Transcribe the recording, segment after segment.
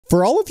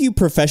For all of you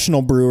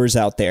professional brewers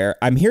out there,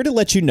 I'm here to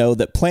let you know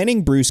that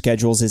planning brew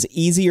schedules is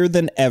easier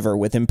than ever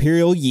with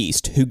Imperial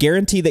Yeast, who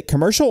guarantee that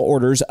commercial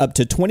orders up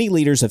to 20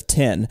 liters of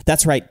 10,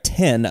 that's right,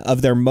 10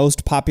 of their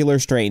most popular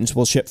strains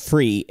will ship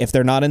free if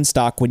they're not in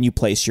stock when you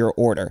place your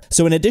order.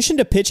 So in addition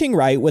to pitching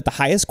right with the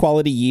highest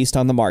quality yeast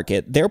on the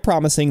market, they're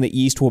promising that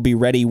yeast will be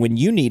ready when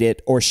you need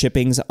it or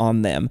shipping's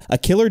on them. A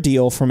killer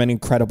deal from an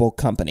incredible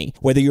company.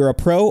 Whether you're a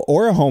pro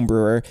or a home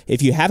brewer,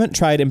 if you haven't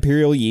tried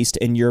Imperial Yeast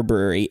in your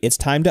brewery, it's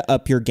time to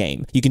up your game.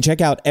 You can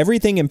check out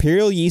everything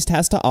Imperial Yeast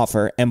has to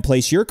offer and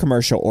place your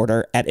commercial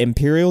order at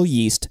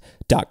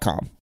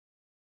imperialyeast.com.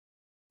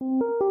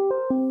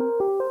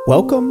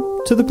 Welcome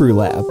to the Brü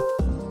Lab.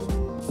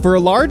 For a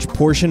large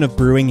portion of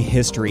brewing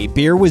history,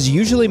 beer was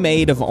usually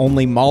made of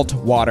only malt,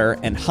 water,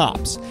 and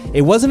hops.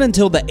 It wasn't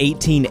until the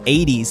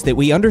 1880s that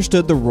we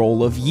understood the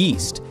role of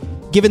yeast.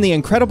 Given the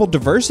incredible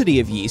diversity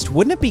of yeast,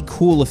 wouldn't it be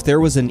cool if there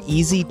was an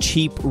easy,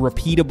 cheap,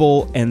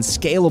 repeatable, and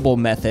scalable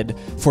method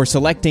for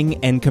selecting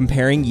and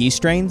comparing yeast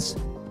strains?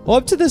 Well,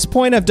 up to this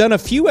point, I've done a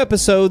few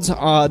episodes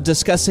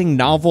discussing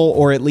novel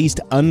or at least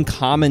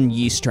uncommon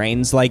yeast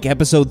strains, like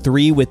episode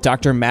 3 with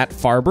Dr. Matt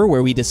Farber,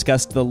 where we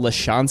discussed the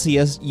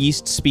Leishmansia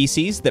yeast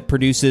species that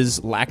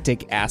produces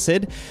lactic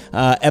acid.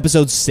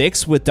 Episode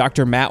 6 with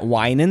Dr. Matt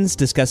Winans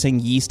discussing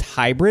yeast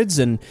hybrids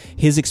and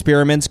his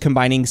experiments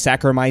combining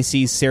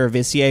Saccharomyces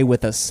cerevisiae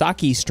with a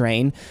sake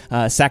strain,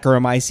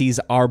 Saccharomyces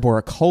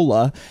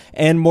arboricola.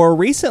 And more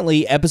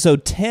recently,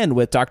 episode 10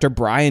 with Dr.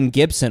 Brian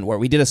Gibson, where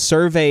we did a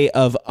survey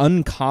of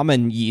uncommon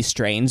yeast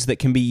strains that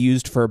can be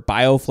used for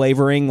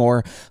bioflavoring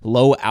or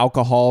low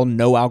alcohol,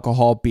 no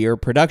alcohol beer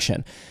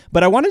production.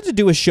 But I wanted to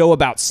do a show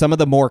about some of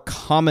the more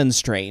common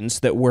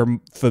strains that we're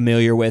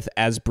familiar with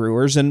as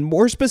brewers, and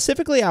more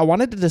specifically, I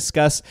wanted to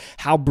discuss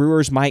how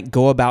brewers might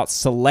go about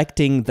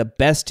selecting the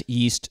best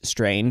yeast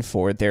strain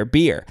for their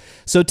beer.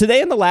 So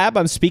today in the lab,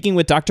 I'm speaking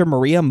with Dr.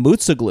 Maria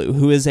Moutsoglou,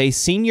 who is a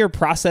senior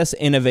process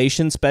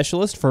innovation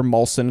specialist for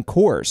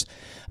Molson-Coors.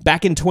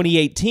 Back in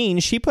 2018,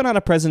 she put on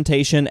a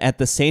presentation at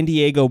the San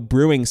Diego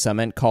Brewing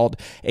Summit called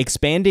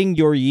Expanding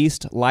Your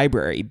Yeast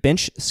Library,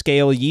 Bench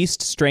Scale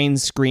Yeast Strain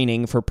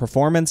Screening for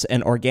Performance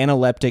and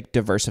Organoleptic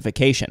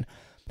Diversification.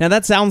 Now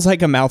that sounds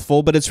like a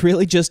mouthful, but it's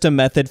really just a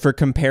method for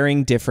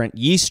comparing different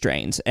yeast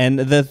strains. And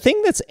the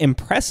thing that's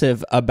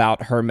impressive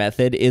about her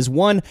method is,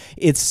 one,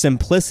 its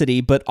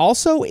simplicity, but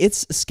also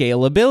its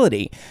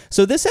scalability.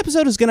 So this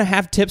episode is going to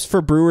have tips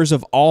for brewers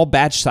of all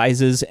batch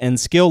sizes and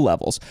skill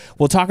levels.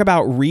 We'll talk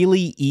about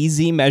really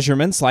easy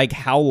measurements like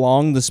how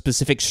long the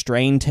specific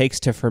strain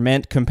takes to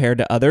ferment compared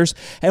to others.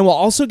 And we'll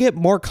also get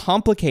more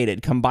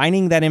complicated,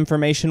 combining that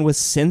information with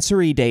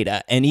sensory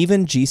data and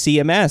even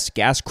GCMS,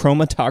 gas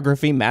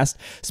chromatography mass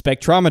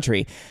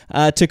spectrometry,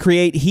 to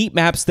create heat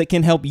maps that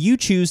can help you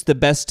choose the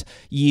best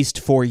yeast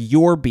for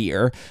your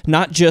beer,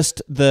 not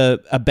just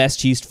the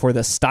best yeast for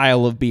the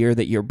style of beer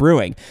that you're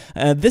brewing.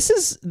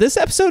 This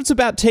episode's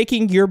about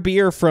taking your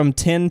beer from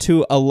 10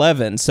 to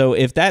 11, so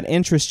if that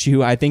interests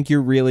you, I think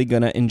you're really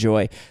going to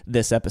enjoy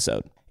this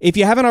episode. If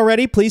you haven't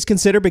already, please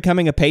consider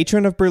becoming a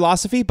patron of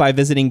Brülosophy by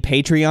visiting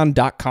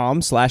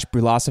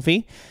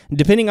patreon.com/Brülosophy.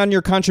 Depending on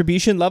your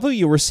contribution level,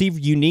 you'll receive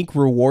unique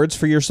rewards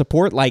for your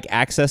support, like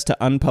access to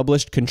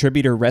unpublished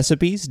contributor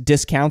recipes,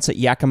 discounts at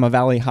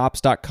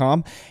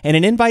YakimaValleyHops.com, and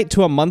an invite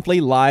to a monthly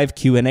live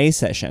Q&A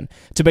session.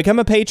 To become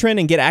a patron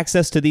and get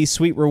access to these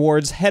sweet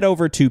rewards, head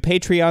over to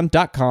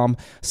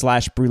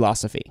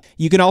patreon.com/Brülosophy.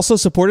 You can also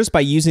support us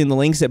by using the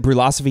links at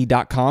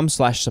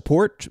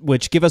brülosophy.com/support,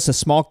 which give us a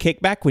small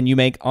kickback when you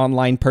make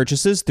online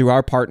purchases through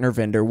our partner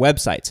vendor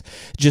websites.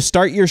 Just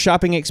start your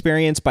shopping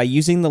experience by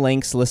using the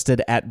links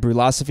listed at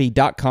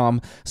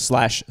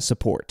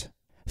brülosophy.com/support.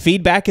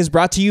 Feedback is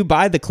brought to you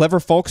by the clever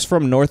folks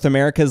from North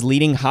America's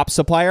leading hop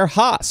supplier,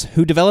 Haas,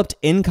 who developed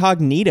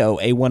Incognito,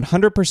 a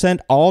 100%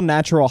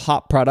 all-natural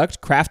hop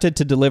product crafted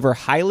to deliver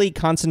highly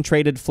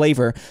concentrated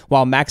flavor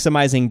while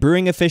maximizing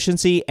brewing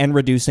efficiency and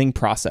reducing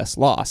process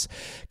loss.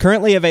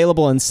 Currently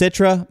available in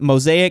Citra,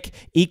 Mosaic,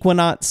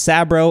 Equinaut,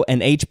 Sabro,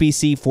 and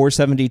HBC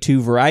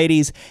 472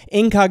 varieties,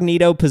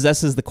 Incognito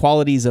possesses the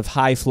qualities of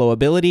high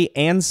flowability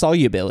and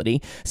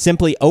solubility.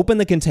 Simply open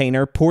the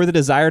container, pour the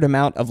desired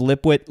amount of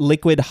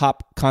liquid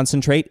hop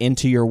concentrate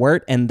into your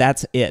wort, and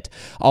that's it.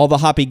 All the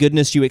hoppy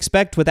goodness you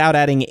expect without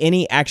adding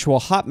any actual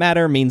hop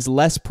matter means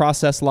less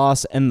process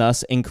loss and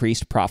thus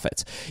increased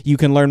profits. You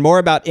can learn more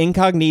about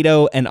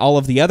Incognito and all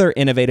of the other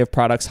innovative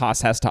products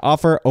Haas has to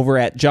offer over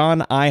at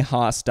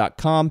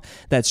johnihaas.com.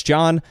 That's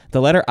John,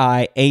 the letter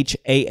I,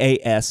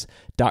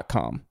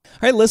 HAAS.com. All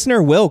right,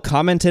 listener Will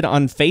commented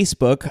on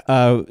Facebook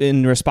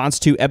in response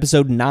to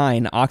episode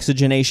 9,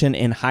 Oxygenation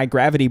in High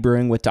Gravity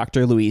Brewing with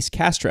Dr. Luis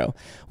Castro.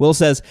 Will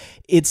says,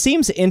 it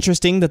seems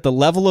interesting that the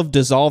level of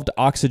dissolved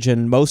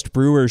oxygen most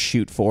brewers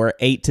shoot for,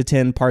 8 to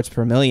 10 parts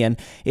per million,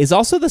 is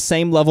also the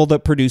same level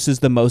that produces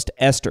the most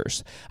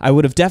esters. I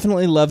would have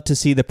definitely loved to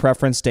see the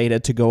preference data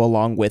to go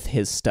along with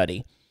his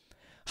study.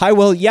 Hi,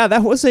 well, yeah,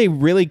 that was a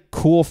really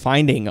cool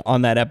finding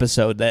on that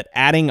episode, that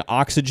adding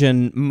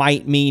oxygen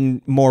might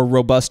mean more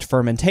robust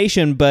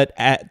fermentation, but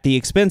at the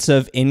expense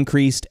of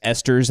increased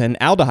esters and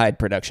aldehyde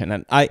production.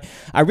 And I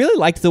really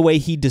liked the way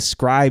he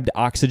described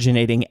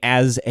oxygenating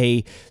as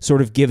a sort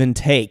of give and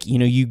take. You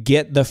know, you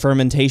get the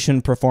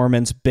fermentation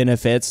performance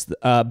benefits,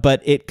 but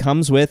it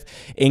comes with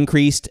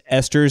increased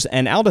esters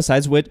and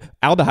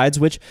aldehydes,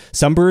 which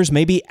some brewers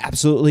may be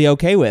absolutely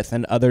okay with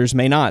and others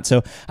may not.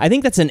 So I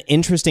think that's an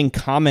interesting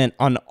comment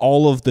on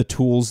all of the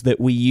tools that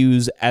we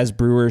use as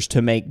brewers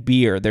to make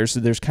beer.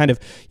 There's kind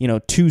of,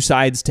 two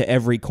sides to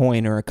every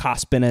coin, or a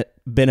cost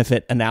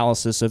benefit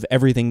analysis of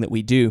everything that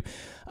we do.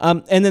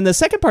 And then the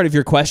second part of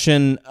your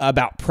question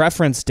about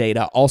preference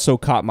data also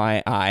caught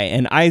my eye,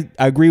 and I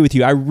agree with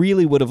you. I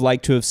really would have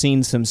liked to have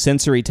seen some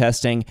sensory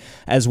testing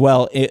as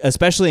well,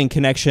 especially in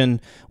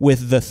connection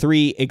with the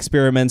 3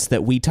 experiments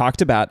that we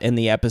talked about in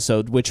the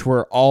episode, which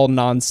were all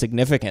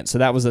non-significant. So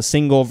that was a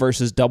single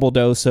versus double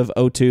dose of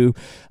O2,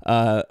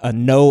 a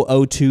no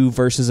O2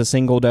 versus a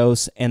single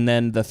dose, and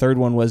then the third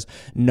one was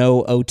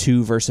no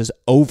O2 versus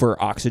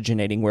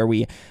over-oxygenating, where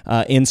we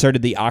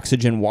inserted the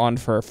oxygen wand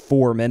for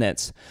 4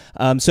 minutes.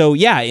 So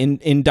yeah,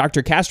 in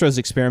Dr. Castro's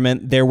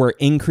experiment, there were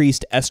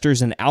increased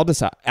esters and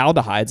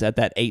aldehydes at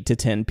that 8 to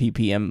 10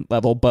 ppm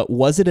level, but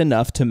was it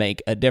enough to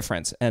make a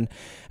difference? And,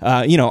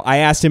 I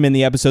asked him in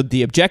the episode,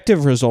 the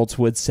objective results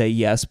would say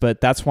yes, but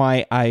that's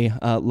why I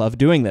love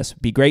doing this.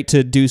 Be great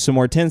to do some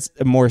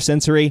more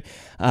sensory,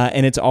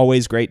 and it's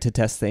always great to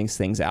test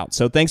things out.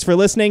 So thanks for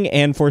listening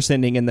and for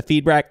sending in the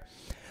feedback.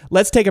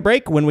 Let's take a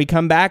break. When we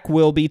come back,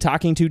 we'll be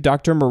talking to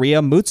Dr.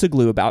 Maria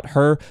Moutsoglou about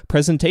her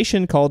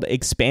presentation called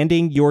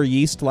Expanding Your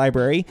Yeast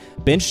Library,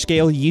 Bench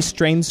Scale Yeast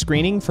Strain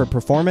Screening for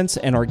Performance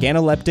and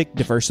Organoleptic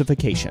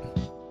Diversification.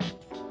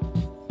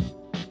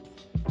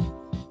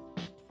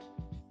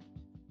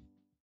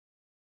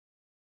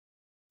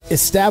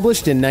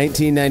 Established in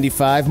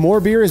 1995, More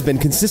Beer has been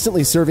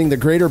consistently serving the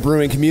greater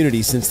brewing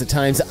community since the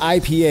times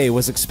IPA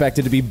was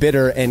expected to be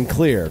bitter and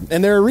clear,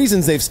 and there are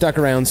reasons they've stuck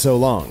around so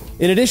long.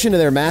 In addition to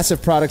their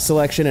massive product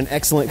selection and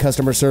excellent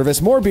customer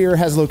service, More Beer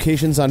has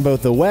locations on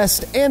both the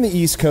west and the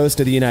east coast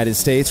of the United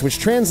States, which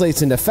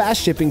translates into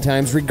fast shipping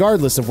times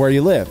regardless of where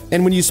you live.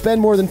 And when you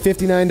spend more than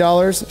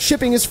 $59,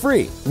 shipping is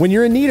free. When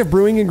you're in need of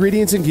brewing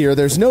ingredients and gear,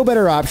 there's no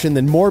better option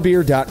than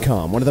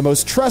morebeer.com, one of the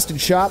most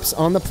trusted shops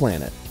on the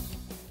planet.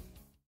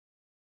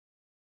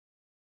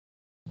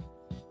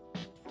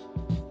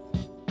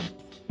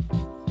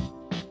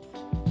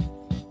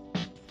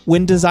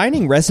 When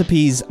designing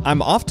recipes,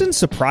 I'm often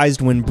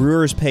surprised when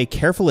brewers pay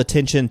careful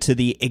attention to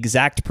the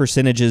exact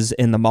percentages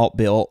in the malt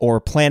bill,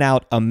 or plan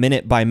out a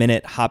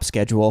minute-by-minute hop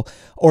schedule,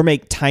 or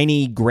make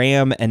tiny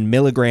gram and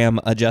milligram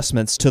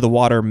adjustments to the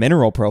water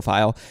mineral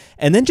profile,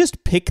 and then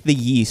just pick the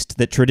yeast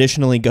that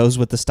traditionally goes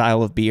with the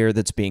style of beer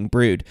that's being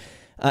brewed.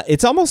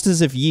 It's almost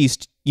as if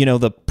yeast,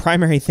 the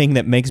primary thing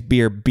that makes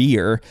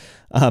beer,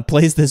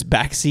 plays this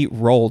backseat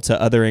role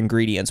to other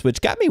ingredients, which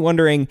got me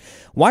wondering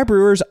why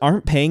brewers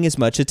aren't paying as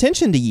much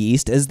attention to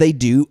yeast as they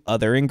do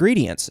other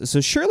ingredients.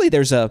 So surely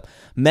there's a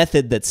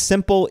method that's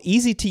simple,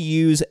 easy to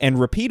use, and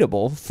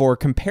repeatable for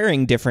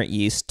comparing different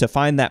yeasts to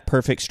find that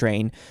perfect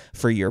strain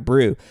for your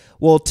brew.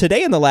 Well,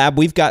 today in the lab,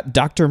 we've got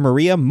Dr.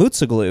 Maria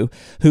Moutsoglou,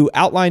 who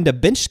outlined a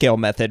bench scale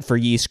method for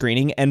yeast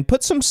screening and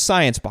put some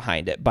science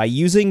behind it by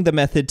using the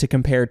method to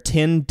compare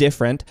 10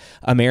 different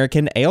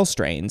American ale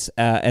strains.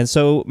 And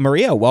so,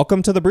 Maria,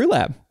 welcome to the Brü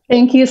Lab.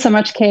 Thank you so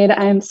much, Cade.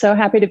 I'm so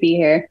happy to be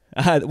here.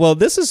 Well,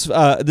 this is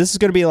going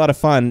to be a lot of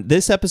fun.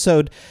 This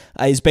episode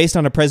is based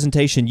on a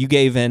presentation you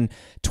gave in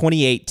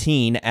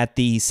 2018 at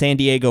the San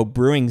Diego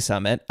Brewing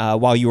Summit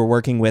while you were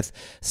working with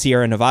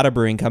Sierra Nevada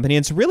Brewing Company.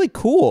 It's really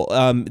cool.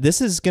 This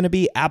is going to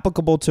be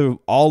applicable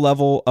to all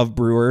level of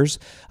brewers.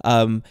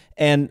 And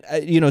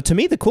to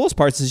me, the coolest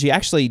parts is you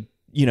actually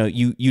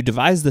you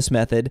devised this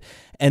method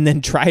and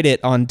then tried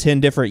it on 10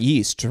 different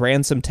yeasts,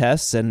 ran some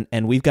tests, and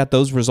we've got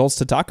those results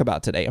to talk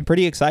about today. I'm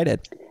pretty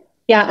excited.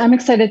 Yeah, I'm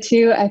excited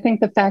too. I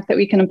think the fact that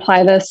we can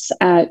apply this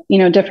at,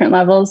 different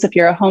levels. If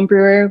you're a home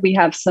brewer, we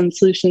have some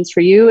solutions for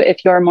you.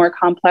 If you're a more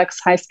complex,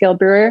 high-scale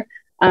brewer,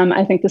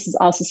 I think this is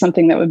also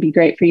something that would be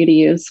great for you to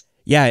use.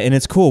 Yeah, and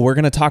it's cool. We're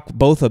going to talk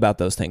both about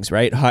those things,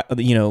 right?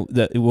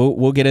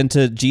 We'll get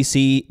into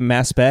GC,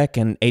 mass spec,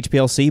 and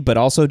HPLC, but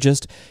also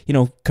just,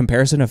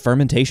 comparison of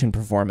fermentation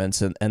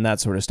performance and that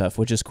sort of stuff,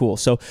 which is cool.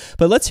 So,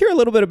 but let's hear a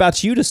little bit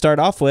about you to start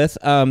off with.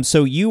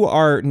 So you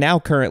are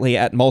now currently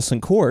at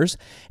Molson-Coors,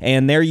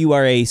 and there you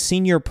are a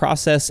senior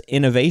process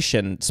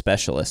innovation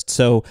specialist.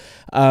 So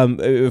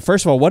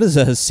first of all, what does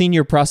a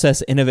senior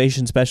process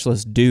innovation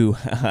specialist do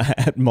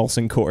at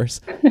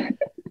Molson-Coors?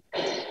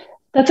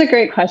 That's a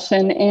great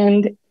question.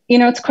 And,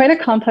 it's quite a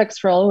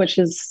complex role, which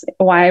is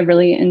why I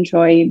really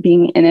enjoy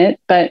being in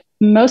it. But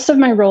most of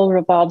my role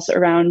revolves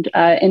around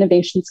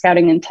innovation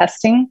scouting and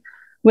testing,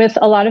 with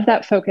a lot of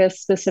that focus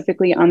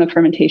specifically on the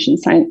fermentation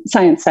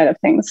science side of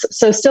things.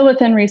 So still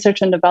within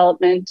research and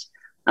development,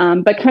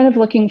 but kind of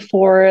looking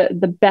for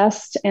the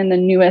best and the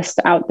newest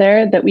out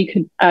there that we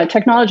could,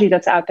 technology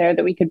that's out there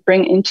that we could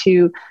bring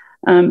into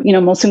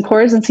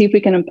Molson-Coors and see if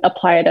we can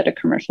apply it at a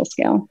commercial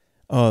scale.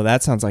 Oh,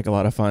 that sounds like a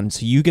lot of fun.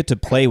 So you get to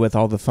play with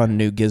all the fun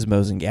new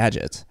gizmos and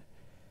gadgets.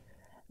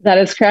 That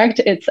is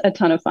correct. It's a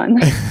ton of fun.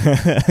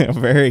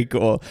 Very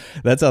cool.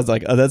 That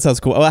sounds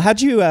cool. Well,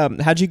 how'd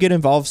you get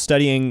involved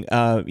studying,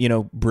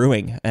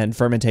 brewing and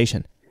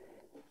fermentation?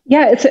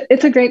 Yeah,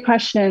 it's a great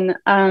question.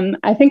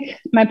 I think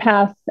my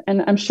path,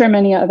 and I'm sure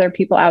many other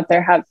people out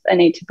there have an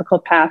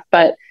atypical path,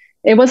 but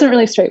it wasn't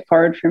really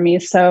straightforward for me.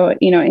 So,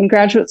 in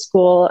graduate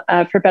school,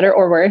 for better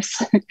or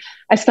worse,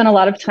 I spent a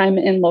lot of time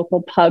in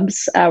local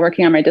pubs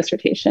working on my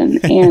dissertation.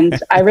 And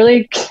I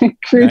really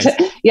grew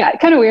Nice.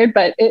 kind of weird,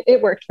 but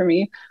it worked for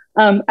me.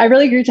 I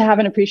really grew to have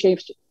an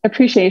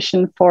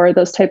appreciation for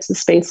those types of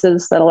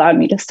spaces that allowed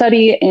me to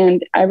study.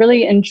 And I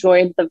really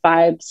enjoyed the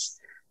vibes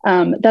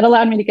that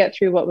allowed me to get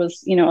through what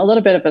was, a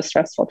little bit of a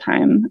stressful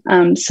time.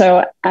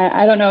 So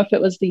I don't know if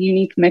it was the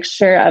unique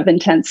mixture of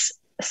intense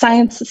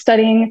science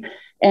studying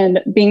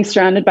and being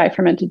surrounded by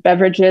fermented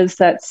beverages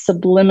that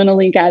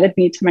subliminally guided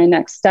me to my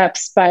next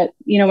steps. But,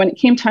 when it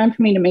came time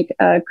for me to make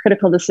a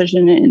critical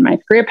decision in my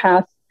career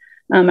path,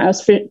 I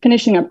was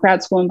finishing up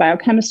grad school in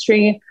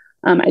biochemistry.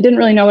 I didn't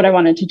really know what I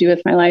wanted to do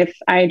with my life.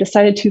 I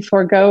decided to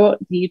forego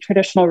the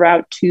traditional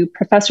route to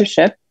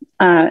professorship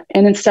and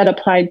instead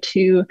applied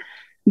to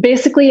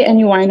basically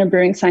any wine or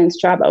brewing science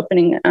job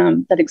opening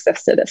that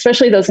existed,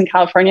 especially those in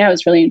California. I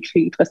was really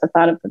intrigued with the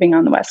thought of living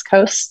on the West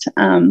Coast.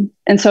 And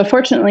so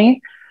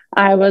fortunately,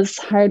 I was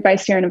hired by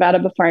Sierra Nevada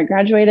before I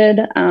graduated.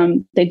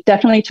 They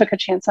definitely took a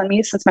chance on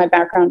me since my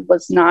background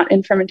was not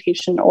in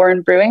fermentation or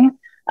in brewing.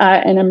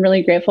 And I'm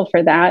really grateful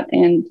for that.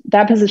 And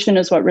that position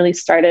is what really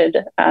started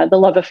the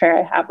love affair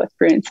I have with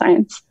brewing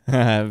science.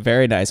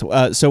 Very nice.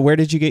 So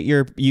where'd you get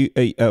your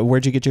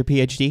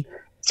PhD?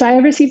 So I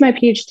received my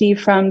PhD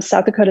from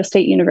South Dakota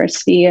State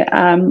University.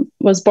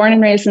 Was born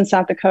and raised in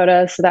South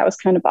Dakota, so that was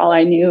kind of all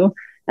I knew.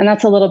 And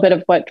that's a little bit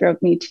of what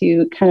drove me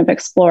to kind of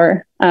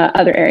explore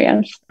other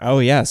areas. Oh,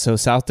 yeah. So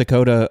South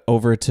Dakota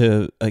over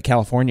to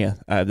California.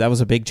 That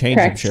was a big change,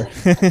 Correct.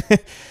 I'm sure.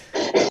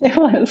 It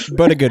was.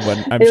 But a good one,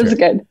 I'm sure. It was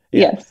good.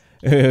 Yeah. Yes.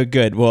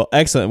 Good. Well,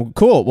 excellent.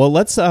 Cool. Well,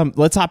 let's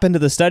hop into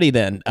the study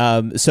then.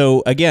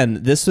 So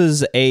again, this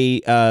was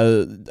a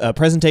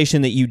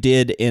presentation that you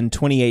did in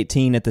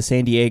 2018 at the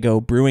San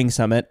Diego Brewing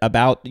Summit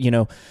about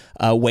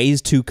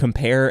ways to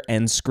compare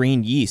and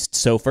screen yeast.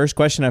 So first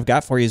question I've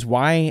got for you is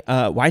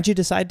why'd you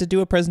decide to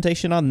do a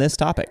presentation on this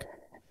topic?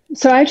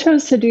 So I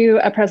chose to do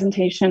a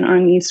presentation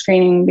on yeast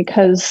screening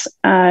because,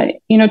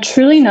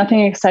 truly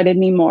nothing excited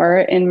me more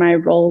in my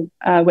role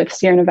with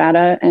Sierra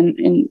Nevada and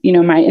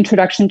in, my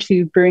introduction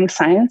to brewing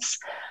science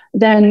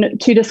than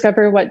to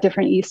discover what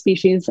different yeast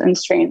species and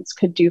strains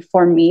could do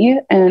for me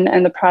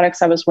and the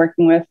products I was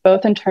working with,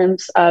 both in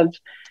terms of,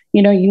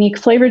 unique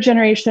flavor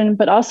generation,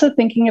 but also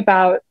thinking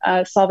about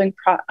solving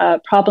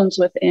problems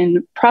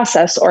within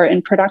process or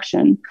in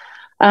production.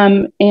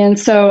 And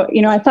so,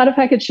 I thought if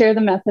I could share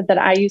the method that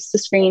I use to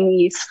screen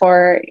yeast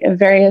for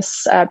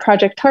various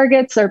project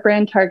targets or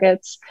brand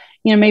targets,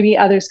 maybe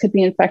others could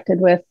be infected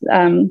with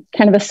kind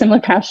of a similar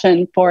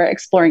passion for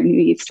exploring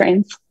new yeast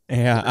strains.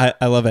 Yeah,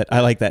 I love it.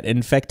 I like that.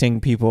 Infecting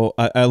people.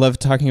 I love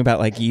talking about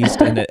like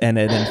yeast and it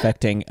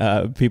infecting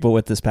people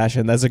with this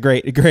passion. That's a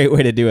great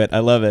way to do it. I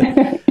love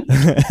it.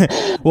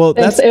 Well,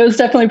 it was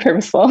definitely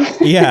purposeful.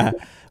 Yeah.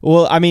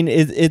 Well, I mean,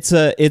 it's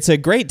a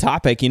great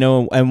topic,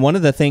 and one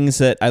of the things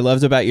that I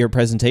loved about your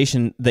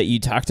presentation that you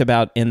talked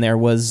about in there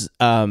was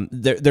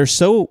they're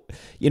so,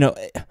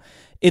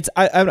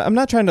 I'm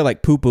not trying to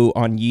like poo-poo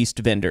on yeast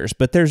vendors,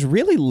 but there's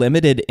really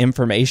limited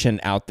information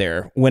out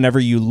there whenever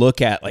you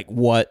look at like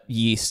what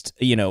yeast,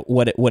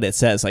 what it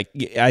says. Like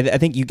I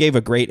think you gave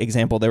a great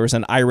example. There was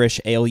an Irish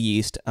ale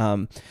yeast,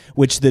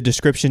 which the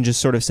description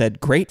just sort of said,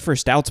 great for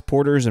stouts,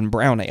 porters, and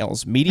brown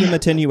ales. Medium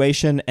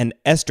attenuation and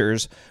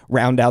esters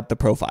round out the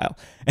profile.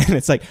 And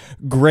it's like,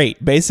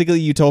 great.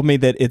 Basically, you told me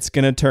that it's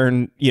going to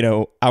turn,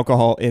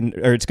 alcohol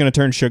or it's going to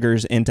turn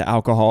sugars into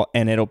alcohol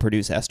and it'll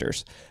produce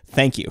esters.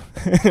 Thank you.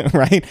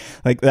 Right?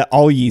 Like that,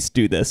 all yeast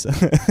do this.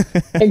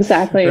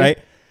 Exactly. Right?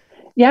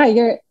 Yeah,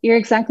 you're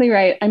exactly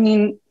right. I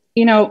mean,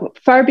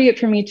 far be it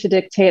for me to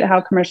dictate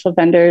how commercial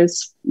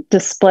vendors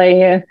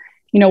display,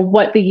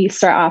 what the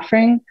yeasts are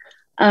offering.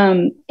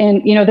 And,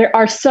 there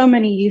are so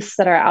many yeasts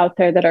that are out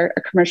there that are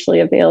commercially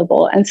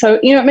available. And so,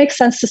 it makes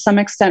sense to some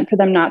extent for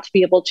them not to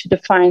be able to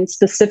define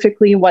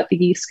specifically what the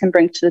yeast can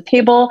bring to the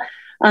table,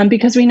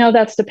 because we know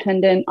that's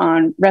dependent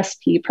on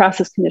recipe,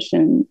 process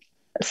condition,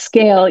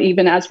 scale,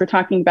 even as we're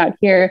talking about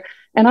here,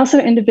 and also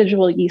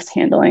individual yeast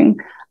handling.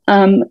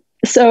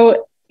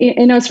 So,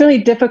 it's really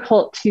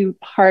difficult to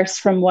parse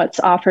from what's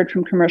offered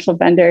from commercial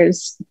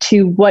vendors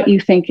to what you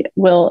think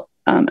will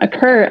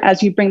occur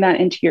as you bring that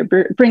into your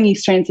bring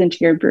yeast strains into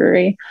your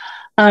brewery.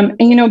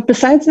 And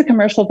besides the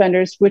commercial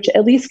vendors, which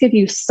at least give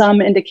you some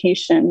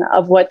indication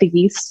of what the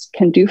yeast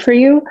can do for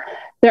you,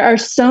 there are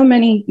so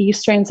many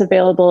yeast strains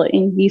available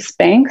in yeast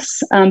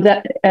banks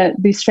that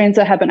these strains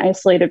that have been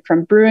isolated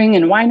from brewing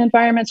and wine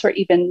environments or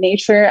even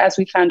nature, as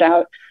we found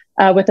out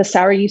with a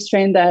sour yeast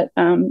strain that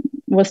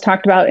was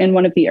talked about in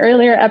one of the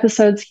earlier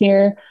episodes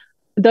here.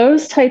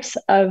 those types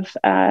of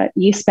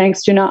yeast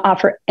banks do not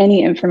offer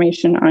any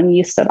information on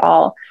yeast at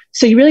all.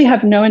 So you really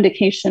have no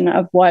indication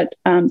of what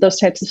those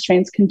types of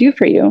strains can do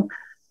for you.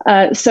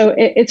 So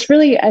it's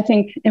really, I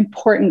think,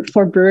 important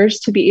for brewers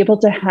to be able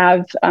to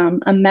have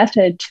a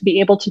method to be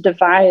able to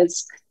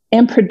devise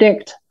and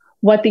predict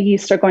what the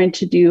yeast are going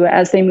to do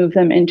as they move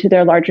them into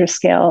their larger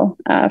scale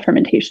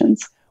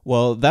fermentations.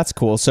 Well, that's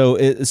cool.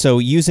 So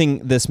using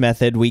this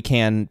method, we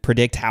can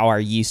predict how our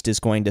yeast is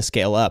going to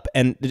scale up.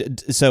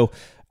 And so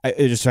I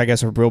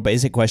guess a real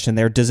basic question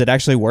there, does it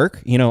actually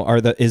work? You know,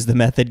 is the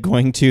method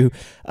going to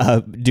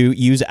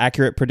use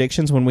accurate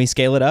predictions when we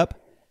scale it up?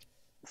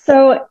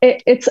 So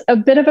it's a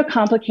bit of a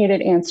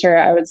complicated answer,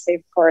 I would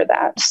say, for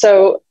that.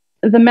 So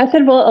the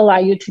method will allow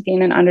you to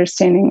gain an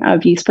understanding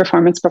of yeast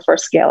performance before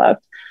scale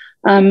up.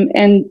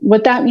 And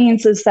what that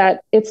means is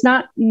that it's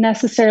not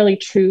necessarily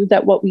true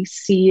that what we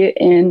see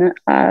in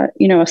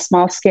a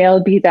small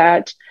scale, be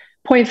that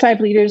 0.5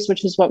 liters,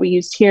 which is what we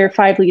used here,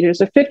 5 liters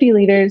or 50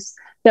 liters,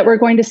 that we're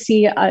going to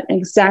see an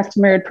exact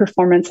mirrored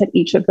performance at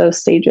each of those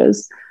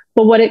stages.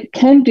 But what it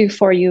can do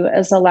for you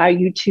is allow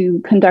you to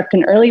conduct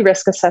an early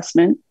risk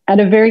assessment at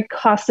a very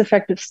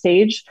cost-effective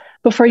stage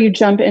before you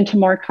jump into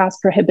more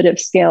cost-prohibitive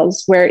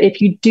scales, where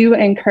if you do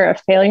incur a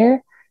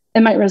failure,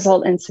 it might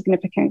result in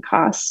significant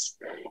costs.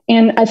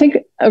 And I think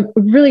a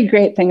really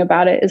great thing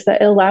about it is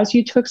that it allows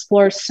you to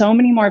explore so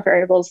many more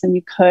variables than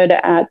you could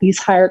at these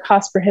higher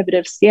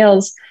cost-prohibitive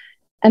scales.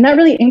 And that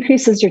really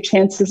increases your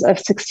chances of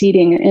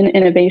succeeding in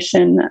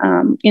innovation,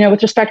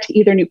 with respect to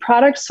either new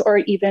products or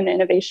even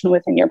innovation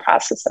within your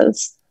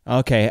processes.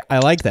 Okay, I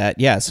like that.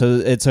 Yeah, so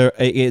it's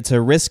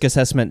a risk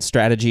assessment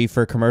strategy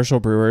for commercial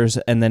brewers,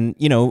 and then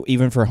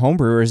even for home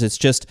brewers, it's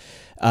just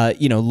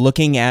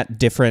looking at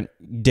different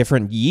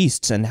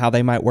yeasts and how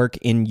they might work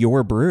in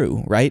your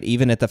brew, right?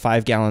 Even at the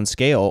 5-gallon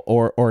scale,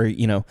 or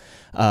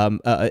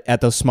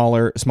at those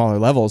smaller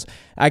levels.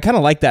 I kind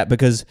of like that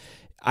because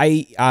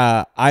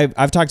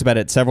I've talked about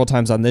it several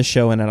times on this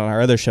show and on our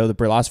other show, the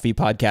Brülosophy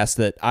podcast,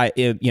 that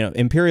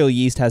Imperial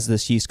Yeast has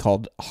this yeast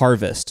called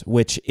Harvest,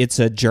 which it's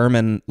a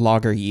German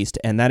lager yeast,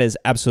 and that is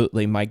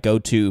absolutely my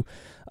go-to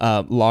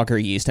lager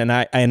yeast.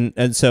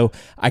 And so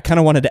I kind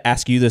of wanted to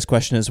ask you this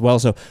question as well.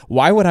 So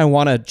why would I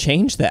want to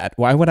change that?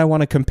 Why would I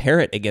want to compare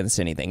it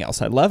against anything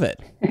else? I love it.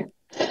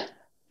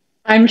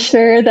 I'm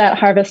sure that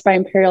Harvest by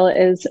Imperial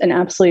is an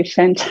absolutely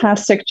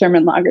fantastic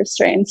German lager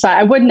strain. So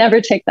I would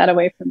never take that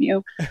away from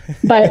you.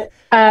 But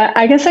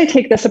I guess I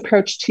take this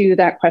approach to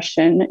that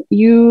question.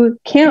 You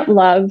can't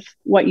love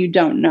what you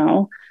don't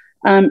know.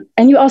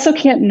 And you also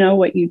can't know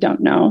what you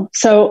don't know.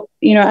 So,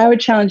 I would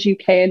challenge you,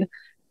 Cade,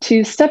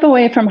 to step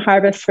away from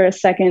Harvest for a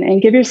second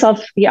and give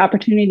yourself the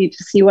opportunity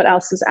to see what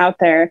else is out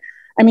there.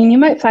 I mean, you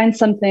might find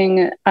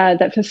something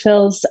that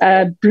fulfills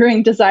a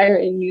brewing desire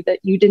in you that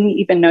you didn't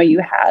even know you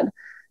had.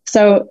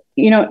 So,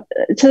 to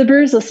the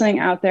brewers listening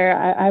out there,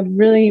 I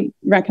really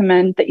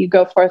recommend that you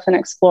go forth and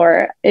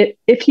explore.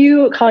 If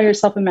you call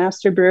yourself a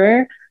master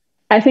brewer,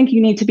 I think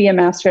you need to be a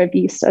master of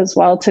yeast as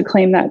well to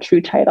claim that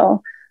true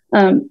title.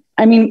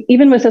 I mean,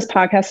 even with this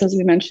podcast, as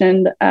we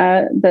mentioned,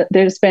 that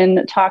there's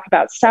been talk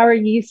about sour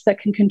yeast that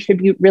can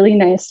contribute really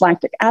nice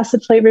lactic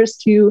acid flavors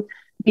to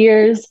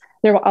beers.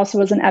 There also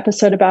was an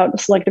episode about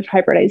selective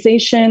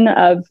hybridization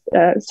of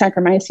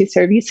Saccharomyces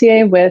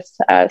cerevisiae with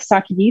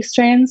sake yeast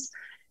strains.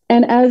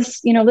 And as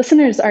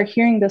listeners are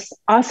hearing this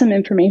awesome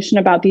information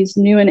about these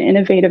new and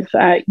innovative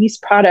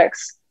yeast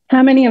products,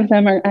 how many of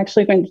them are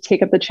actually going to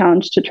take up the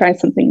challenge to try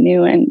something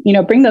new and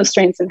bring those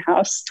strains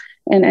in-house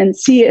and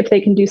see if they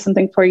can do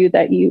something for you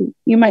that you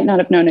might not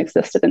have known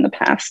existed in the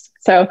past?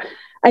 So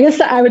I guess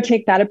that I would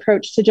take that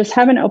approach to just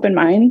have an open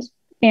mind.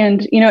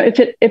 And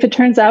if it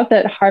turns out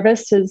that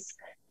Harvest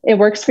it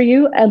works for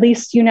you, at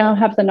least you now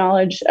have the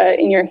knowledge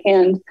in your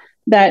hand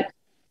that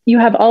you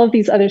have all of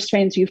these other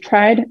strains you've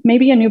tried.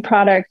 Maybe a new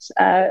product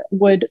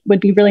would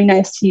be really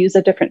nice to use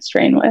a different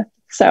strain with.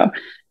 So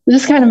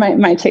just kind of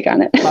my take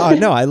on it. Oh,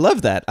 no, I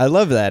love that.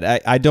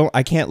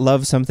 I can't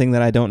love something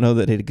that I don't know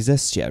that it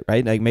exists yet,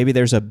 right? Like maybe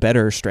there's a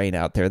better strain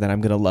out there that I'm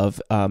going to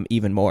love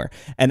even more.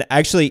 And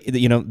actually,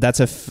 that's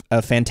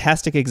a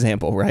fantastic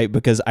example, right?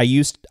 Because I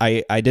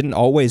didn't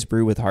always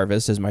brew with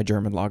Harvest as my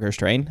German lager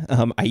strain.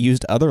 I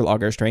used other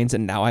lager strains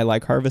and now I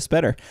like Harvest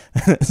better.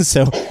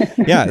 So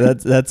yeah,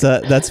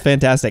 that's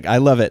fantastic. I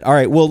love it. All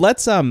right. Well,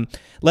 let's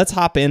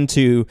hop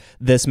into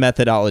this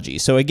methodology.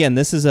 So again,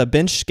 this is a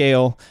bench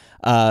scale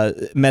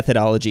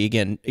methodology,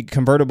 again,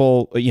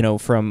 convertible,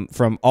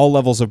 from all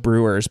levels of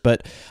brewers.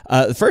 But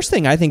the first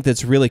thing I think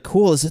that's really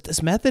cool is that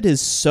this method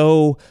is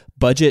so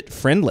budget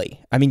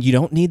friendly. I mean, you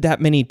don't need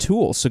that many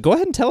tools. So go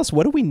ahead and tell us,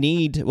 what do we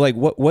need? Like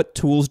what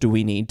tools do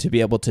we need to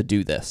be able to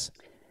do this?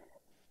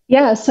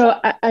 Yeah.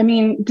 So, I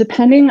mean,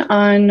 depending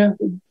on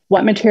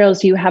what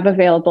materials you have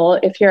available,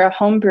 if you're a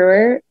home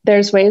brewer,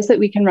 there's ways that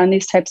we can run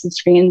these types of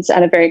screens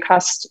at a very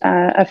cost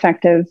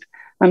effective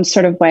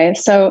sort of way.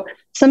 So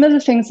some of the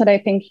things that I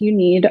think you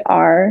need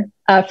are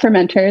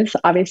fermenters,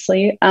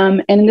 obviously.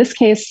 And in this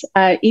case,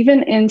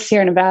 even in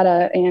Sierra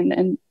Nevada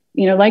and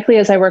likely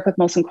as I work with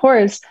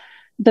Molson-Coors,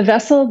 the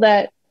vessel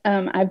that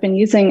I've been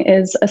using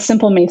is a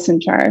simple mason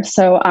jar.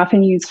 So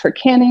often used for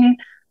canning.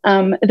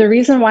 The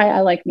reason why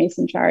I like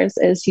mason jars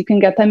is you can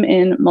get them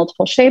in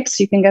multiple shapes,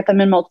 you can get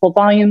them in multiple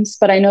volumes,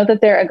 but I know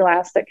that they're a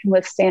glass that can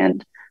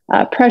withstand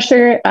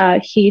pressure,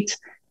 heat,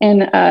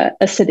 and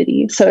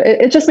acidity. So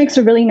it just makes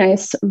a really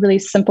nice, really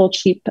simple,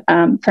 cheap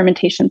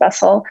fermentation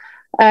vessel.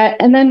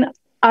 And then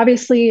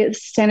obviously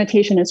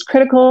sanitation is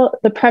critical.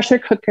 The pressure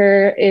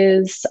cooker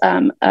is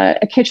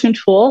a kitchen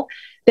tool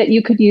that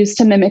you could use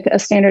to mimic a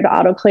standard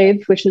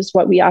autoclave, which is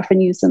what we often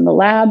use in the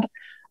lab.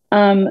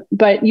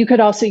 But you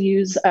could also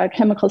use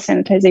chemical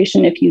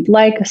sanitization if you'd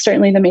like.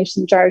 Certainly the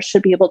mason jars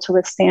should be able to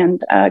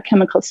withstand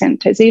chemical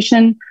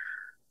sanitization.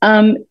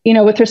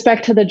 With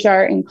respect to the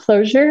jar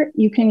enclosure,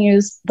 you can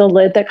use the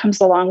lid that comes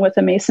along with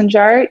a mason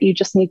jar. You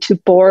just need to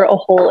bore a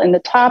hole in the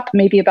top,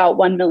 maybe about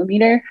 1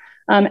 millimeter.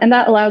 And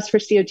that allows for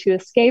CO2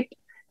 escape.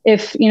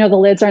 If, the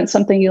lids aren't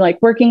something you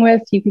like working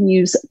with, you can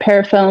use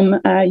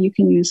parafilm, you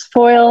can use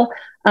foil.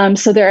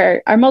 So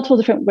there are multiple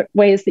different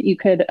ways that you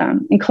could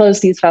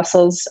enclose these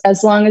vessels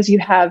as long as you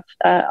have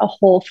a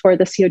hole for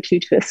the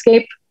CO2 to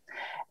escape.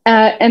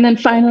 And then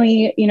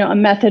finally, a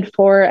method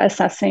for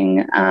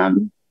assessing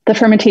the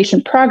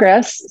fermentation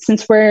progress,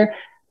 since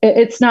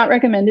it's not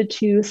recommended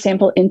to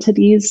sample into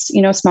these,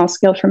 small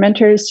scale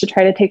fermenters to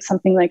try to take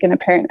something like an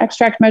apparent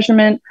extract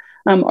measurement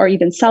or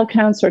even cell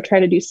counts or try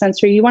to do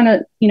sensory. You want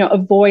to,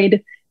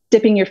 avoid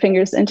dipping your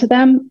fingers into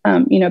them,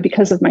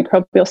 because of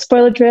microbial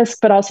spoilage risk,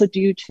 but also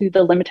due to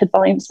the limited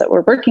volumes that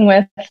we're working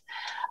with.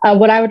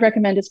 What I would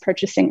recommend is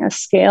purchasing a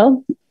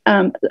scale,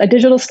 a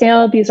digital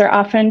scale. These are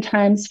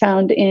oftentimes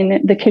found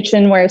in the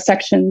kitchenware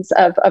sections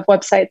of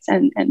websites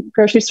and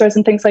grocery stores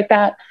and things like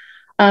that.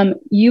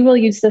 You will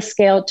use the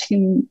scale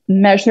to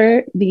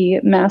measure the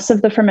mass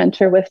of the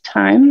fermenter with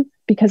time,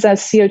 because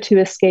as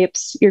CO2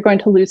 escapes, you're going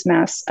to lose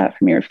mass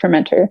from your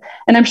fermenter.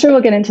 And I'm sure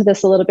we'll get into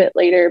this a little bit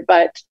later,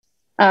 but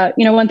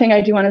one thing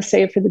I do want to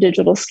say for the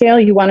digital scale,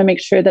 you want to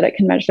make sure that it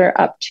can measure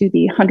up to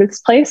the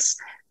 100th place.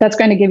 That's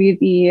going to give you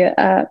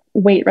the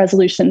weight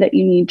resolution that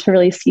you need to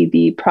really see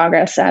the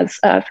progress as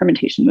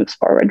fermentation moves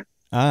forward.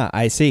 Ah,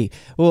 I see.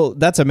 Well,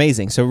 that's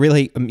amazing. So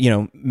really,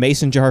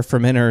 mason jar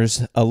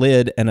fermenters, a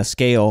lid, and a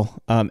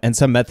scale, and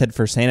some method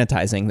for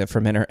sanitizing the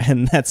fermenter,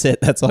 and that's it.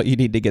 That's all you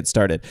need to get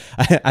started.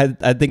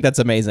 I think that's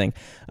amazing.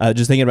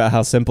 Just thinking about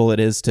how simple it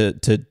is to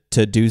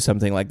do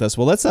something like this.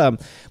 Well,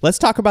 let's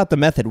talk about the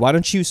method. Why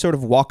don't you sort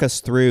of walk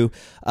us through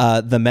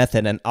the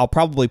method, and I'll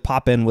probably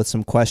pop in with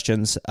some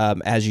questions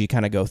as you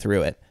kind of go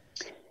through it.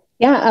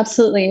 Yeah,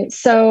 absolutely.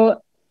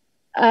 So,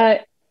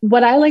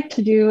 what I like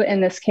to do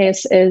in this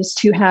case is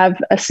to have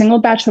a single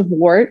batch of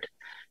wort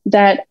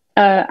that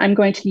I'm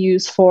going to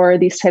use for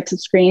these types of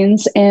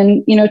screens.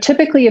 And,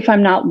 typically if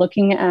I'm not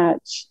looking at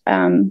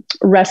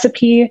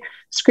recipe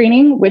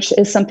screening, which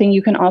is something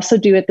you can also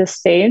do at this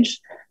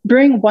stage,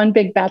 brewing one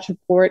big batch of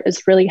wort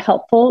is really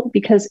helpful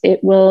because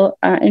it will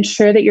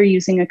ensure that you're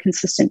using a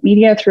consistent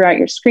media throughout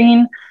your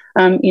screen.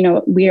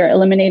 We are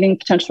eliminating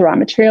potential raw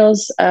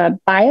materials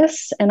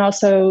bias and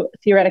also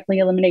theoretically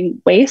eliminating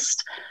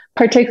waste,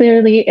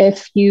 particularly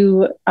if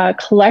you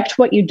collect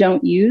what you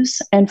don't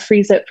use and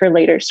freeze it for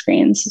later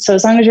screens. So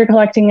as long as you're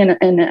collecting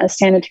in a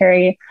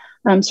sanitary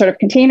sort of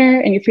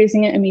container and you're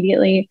freezing it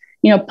immediately,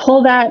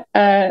 pull that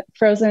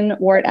frozen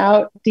wort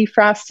out,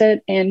 defrost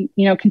it, and,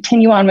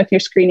 continue on with your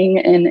screening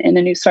in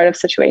a new sort of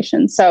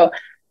situation. So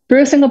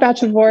brew a single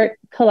batch of wort,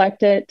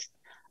 collect it.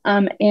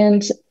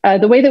 And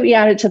the way that we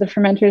add it to the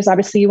fermenters,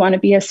 obviously you want to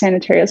be as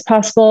sanitary as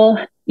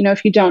possible.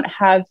 If you don't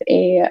have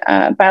a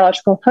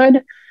biological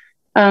hood,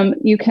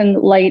 you can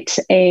light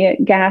a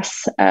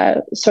gas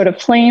sort of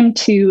flame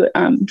to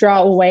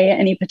draw away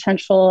any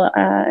potential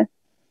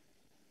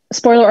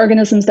spoiler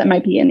organisms that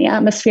might be in the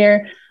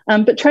atmosphere.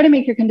 But try to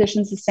make your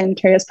conditions as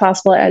sanitary as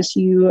possible as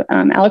you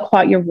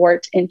aliquot your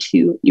wort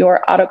into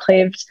your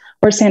autoclaved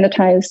or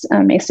sanitized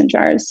mason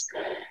jars.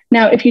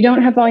 Now, if you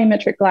don't have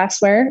volumetric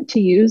glassware to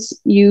use,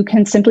 you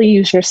can simply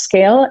use your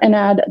scale and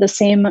add the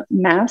same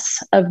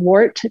mass of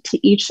wort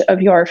to each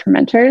of your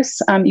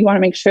fermenters. You want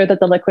to make sure that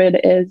the liquid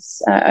is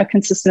a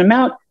consistent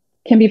amount.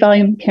 Can be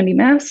volume, can be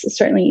mass,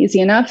 certainly easy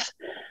enough.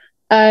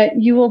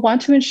 You will want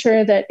to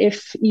ensure that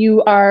if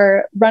you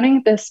are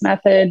running this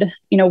method,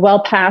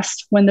 well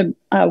past when the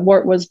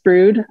wort was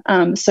brewed,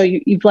 so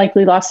you've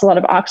likely lost a lot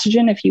of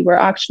oxygen if you were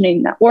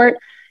oxygenating that wort.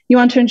 You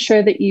want to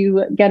ensure that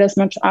you get as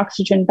much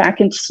oxygen back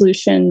into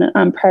solution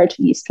prior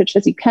to yeast pitch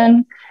as you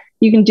can.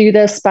 You can do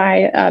this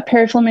by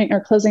parafilming or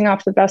closing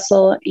off the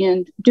vessel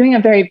and doing a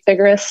very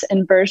vigorous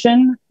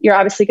inversion. You're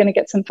obviously going to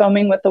get some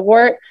foaming with the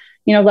wort.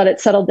 Let it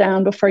settle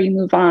down before you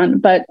move on.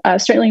 But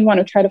certainly you want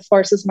to try to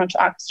force as much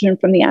oxygen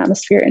from the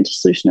atmosphere into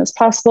solution as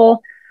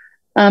possible.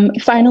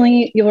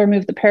 Finally, you'll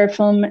remove the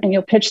parafilm and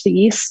you'll pitch the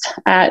yeast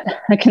at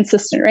a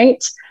consistent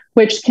rate,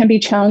 which can be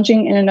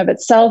challenging in and of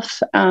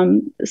itself,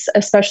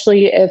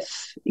 especially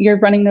if you're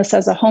running this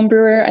as a home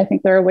brewer. I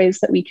think there are ways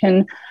that we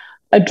can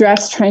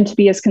address trying to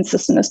be as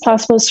consistent as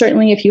possible.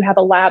 Certainly, if you have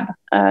a lab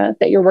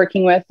that you're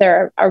working with,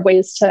 there are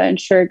ways to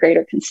ensure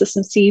greater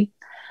consistency.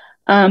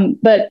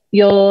 But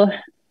you'll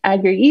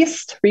add your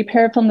yeast,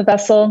 repair from the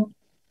vessel.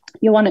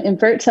 You'll want to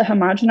invert to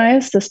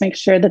homogenize. This makes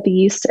sure that the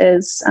yeast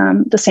is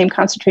the same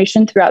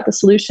concentration throughout the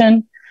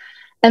solution.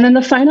 And then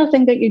the final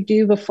thing that you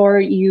do before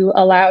you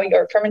allow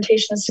your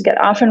fermentations to get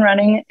off and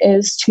running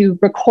is to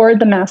record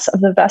the mass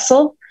of the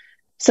vessel.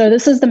 So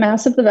this is the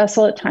mass of the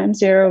vessel at time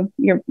zero.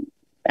 You're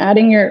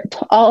adding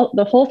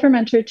the whole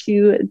fermenter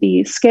to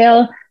the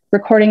scale,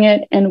 recording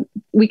it, and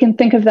we can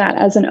think of that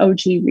as an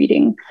OG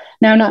reading.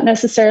 Now, not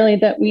necessarily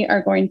that we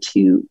are going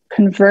to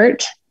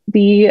convert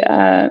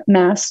the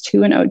mass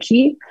to an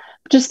OG.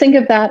 Just think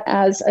of that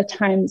as a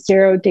time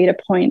zero data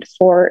point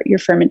for your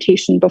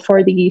fermentation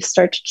before the yeast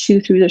start to chew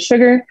through the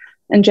sugar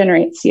and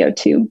generate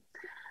CO2.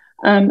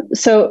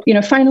 So,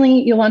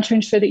 finally, you'll want to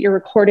ensure that you're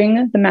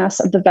recording the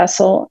mass of the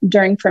vessel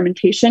during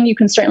fermentation. You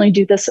can certainly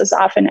do this as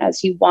often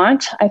as you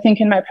want. I think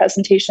in my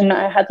presentation,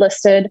 I had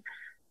listed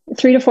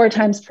 3 to 4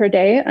 times per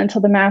day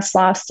until the mass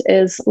lost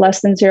is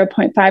less than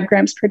 0.5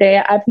 grams per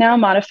day. I've now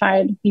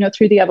modified,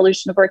 through the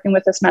evolution of working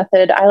with this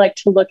method, I like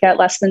to look at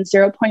less than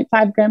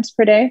 0.5 grams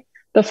per day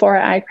before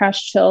I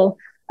crash chill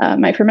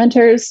my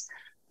fermenters.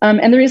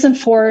 And the reason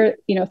for,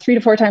 3 to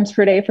 4 times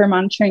per day for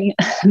monitoring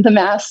the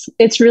mass,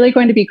 it's really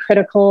going to be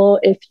critical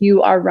if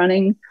you are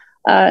running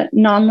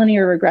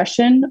nonlinear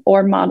regression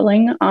or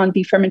modeling on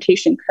the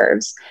fermentation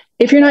curves.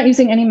 If you're not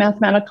using any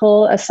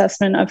mathematical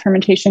assessment of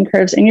fermentation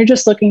curves and you're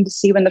just looking to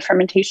see when the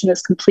fermentation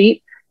is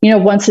complete,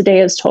 once a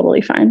day is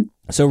totally fine.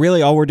 So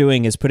really all we're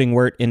doing is putting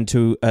wort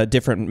into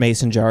different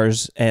mason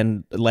jars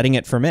and letting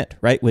it ferment,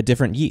 right, with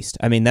different yeast.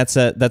 I mean, that's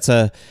an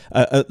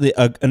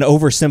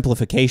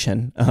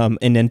oversimplification,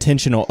 an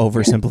intentional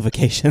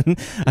oversimplification,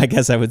 I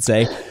guess I would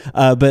say.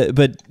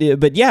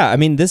 But yeah, I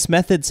mean, this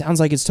method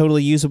sounds like it's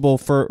totally usable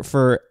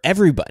for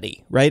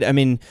everybody, right? I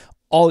mean,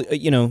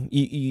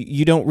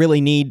 you don't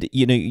really need,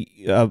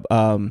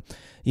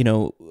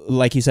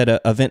 like you said,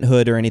 a vent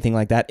hood or anything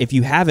like that. If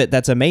you have it,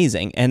 that's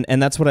amazing.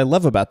 And that's what I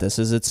love about this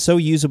is it's so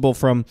usable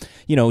from,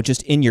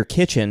 just in your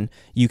kitchen,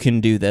 you can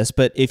do this.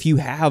 But if you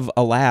have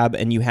a lab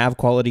and you have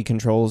quality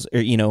controls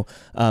or,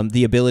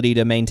 the ability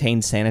to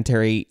maintain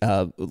sanitary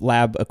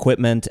lab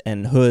equipment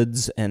and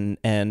hoods and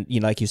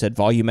like you said,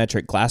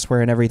 volumetric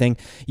glassware and everything,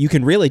 you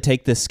can really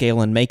take this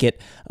scale and make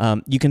it,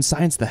 you can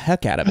science the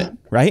heck out of it,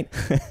 right?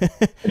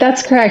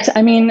 That's correct.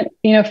 I mean,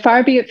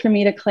 far be it for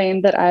me to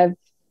claim that I've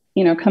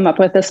come up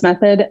with this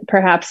method.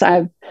 Perhaps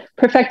I've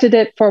perfected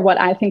it for what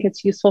I think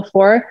it's useful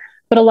for.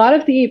 But a lot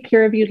of the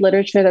peer-reviewed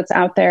literature that's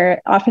out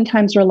there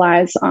oftentimes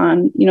relies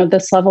on,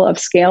 this level of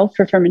scale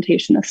for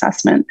fermentation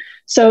assessment.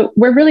 So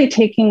we're really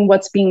taking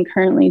what's being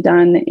currently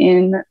done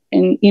in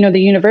the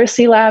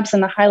university labs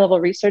and the high-level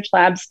research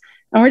labs,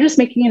 and we're just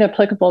making it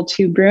applicable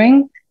to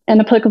brewing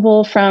and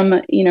applicable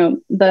from,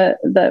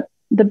 the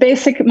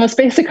most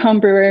basic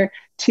home brewer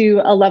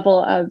to a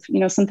level of,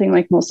 something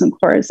like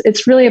Molson-Coors.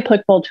 It's really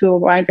applicable to a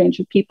wide range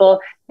of people,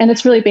 and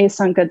it's really based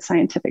on good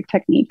scientific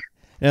technique.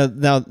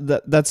 Now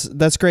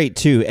that's great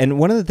too. And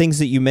one of the things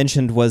that you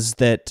mentioned was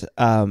that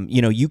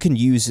you can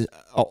use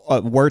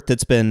a wort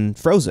that's been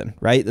frozen,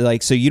 right?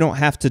 Like, so you don't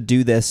have to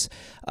do this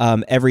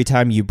every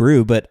time you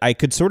brew. But I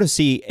could sort of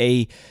see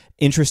a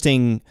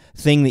interesting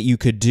thing that you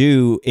could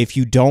do if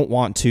you don't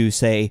want to,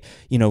 say,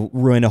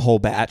 ruin a whole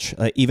batch,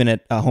 even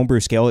at a homebrew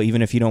scale,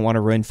 even if you don't want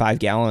to ruin 5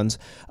 gallons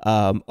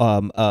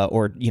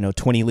or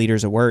 20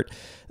 liters of wort,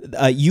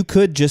 you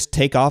could just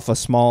take off a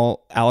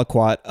small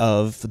aliquot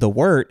of the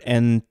wort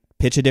and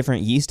pitch a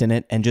different yeast in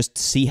it and just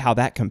see how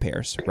that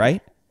compares,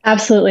 right?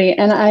 Absolutely.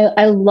 And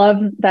I love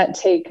that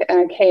take,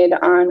 Cade,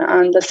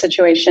 on the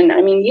situation.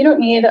 I mean, you don't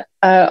need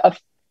a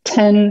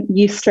 10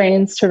 yeast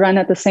strains to run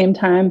at the same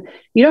time.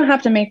 You don't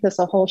have to make this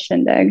a whole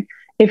shindig.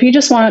 If you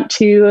just want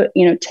to,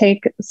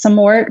 take some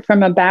wort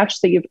from a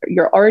batch that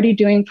you're already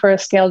doing for a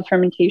scaled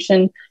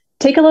fermentation,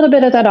 take a little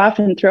bit of that off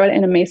and throw it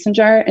in a mason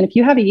jar. And if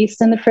you have a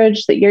yeast in the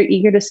fridge that you're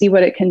eager to see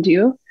what it can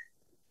do,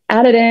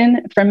 add it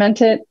in,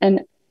 ferment it,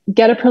 and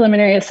get a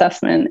preliminary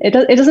assessment. It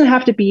doesn't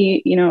have to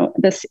be,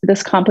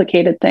 this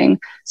complicated thing.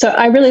 So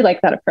I really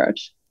like that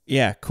approach.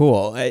 Yeah,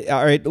 cool.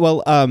 All right.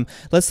 Well,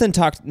 let's then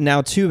talk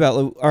now too about,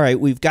 all right,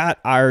 we've got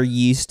our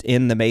yeast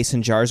in the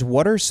mason jars.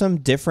 What are some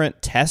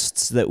different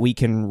tests that we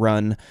can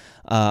run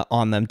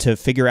on them to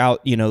figure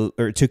out,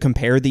 or to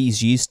compare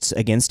these yeasts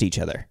against each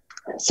other?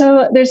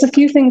 So there's a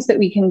few things that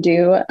we can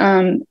do.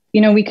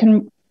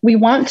 We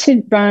want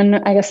to run,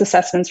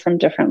 assessments from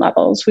different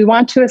levels. We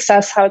want to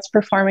assess how it's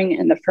performing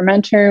in the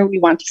fermenter. We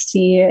want to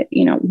see,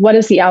 what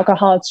is the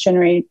alcohol it's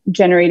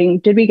generating?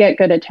 Did we get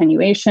good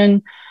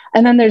attenuation?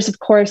 And then there's, of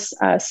course,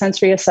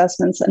 sensory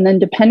assessments. And then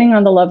depending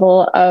on the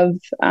level of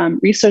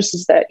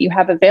resources that you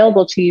have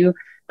available to you,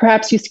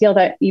 perhaps you scale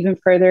that even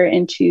further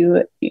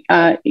into,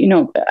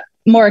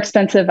 more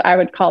expensive, I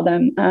would call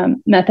them,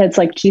 methods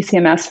like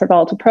GCMS for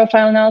volatile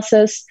profile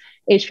analysis,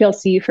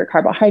 HPLC for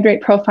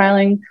carbohydrate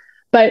profiling.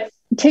 But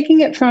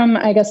taking it from,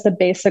 the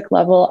basic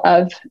level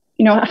of,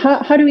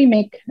 how do we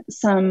make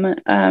how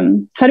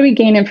do we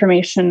gain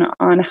information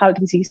on how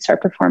these yeasts are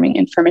performing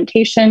in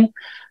fermentation?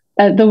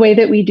 The way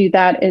that we do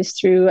that is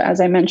through,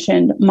 as I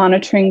mentioned,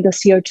 monitoring the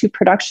CO2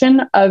 production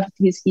of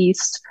these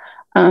yeast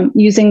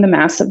using the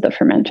mass of the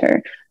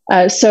fermenter.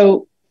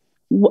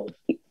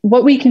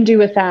 What we can do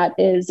with that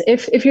is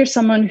if you're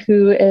someone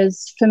who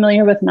is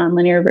familiar with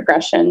nonlinear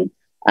regression,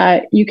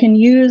 you can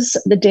use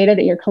the data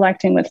that you're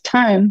collecting with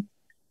time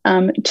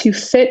to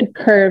fit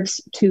curves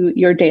to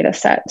your data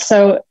set.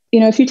 So,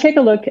 if you take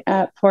a look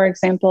at, for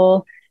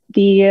example,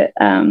 the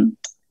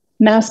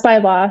mass by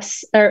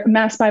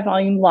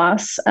volume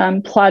loss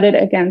plotted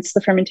against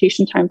the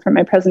fermentation time from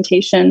my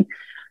presentation,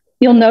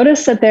 you'll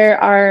notice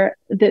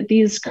that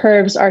these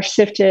curves are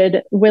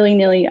shifted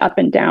willy-nilly up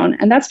and down.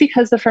 And that's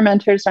because the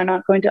fermenters are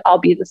not going to all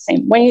be the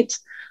same weight.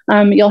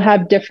 You'll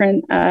have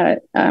different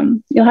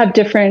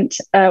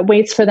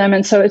weights for them.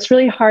 And so it's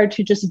really hard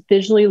to just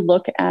visually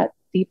look at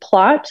the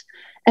plot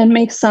and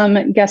make some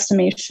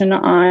guesstimation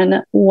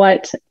on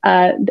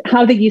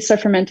how the yeasts are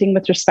fermenting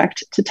with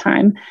respect to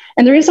time.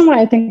 And the reason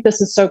why I think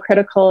this is so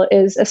critical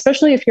is,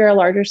 especially if you're a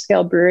larger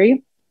scale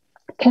brewery,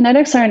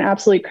 kinetics are an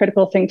absolutely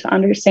critical thing to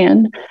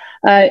understand.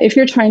 If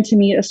you're trying to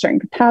meet a certain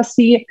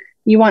capacity,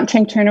 you want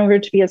tank turnover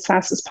to be as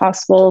fast as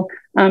possible.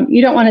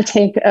 You don't want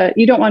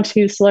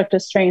to select a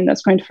strain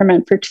that's going to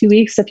ferment for 2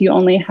 weeks if you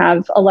only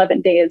have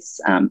 11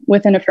 days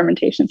within a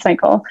fermentation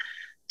cycle.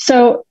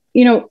 So,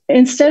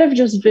 instead of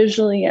just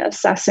visually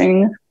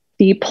assessing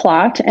the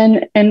plot,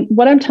 and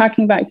what I'm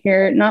talking about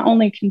here not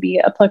only can be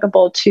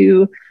applicable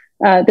to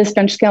this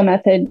bench scale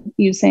method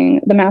using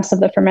the mass of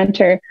the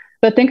fermenter,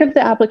 but think of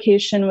the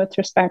application with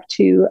respect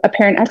to a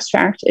parent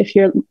extract. If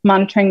you're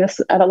monitoring this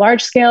at a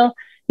large scale,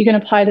 you can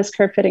apply this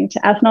curve fitting to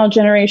ethanol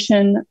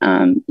generation.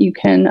 You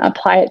can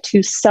apply it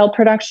to cell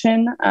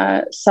production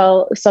and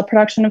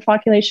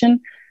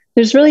flocculation.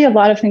 There's really a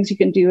lot of things you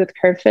can do with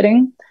curve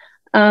fitting.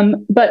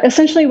 But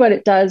essentially what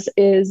it does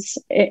is,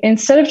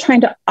 instead of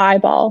trying to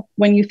eyeball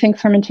when you think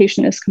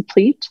fermentation is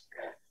complete,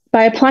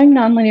 by applying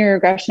nonlinear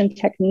regression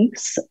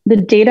techniques,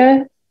 the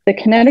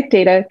kinetic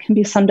data can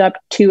be summed up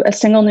to a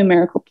single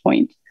numerical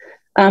point,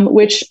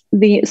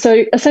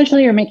 so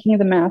essentially you're making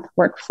the math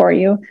work for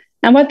you.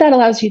 And what that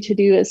allows you to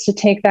do is to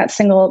take that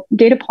single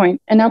data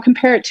point and now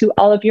compare it to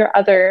all of your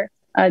other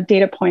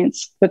data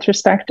points with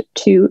respect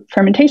to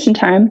fermentation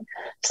time,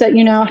 so that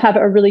you now have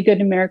a really good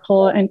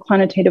numerical and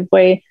quantitative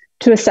way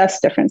to assess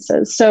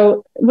differences.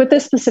 So with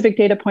this specific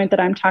data point that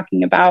I'm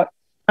talking about,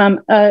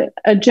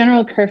 a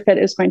general curve fit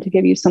is going to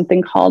give you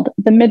something called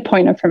the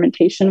midpoint of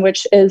fermentation,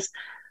 which is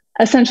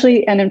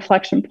essentially an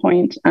inflection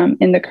point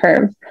in the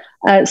curve.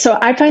 So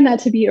I find that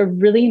to be a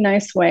really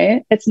nice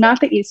way. It's not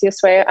the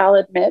easiest way, I'll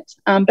admit,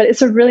 but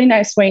it's a really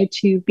nice way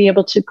to be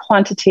able to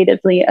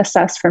quantitatively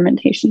assess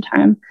fermentation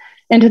time.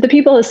 And to the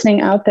people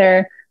listening out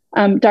there,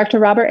 Dr.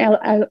 Robert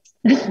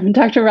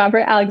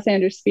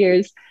Alexander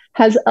Spears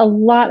has a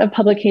lot of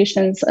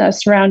publications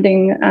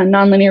surrounding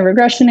nonlinear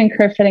regression and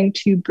curve fitting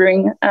to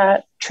brewing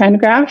trend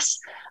graphs.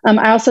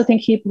 I also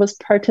think he was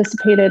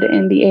participated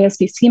in the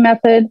ASBC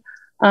method.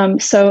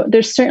 So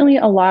there's certainly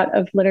a lot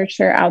of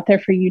literature out there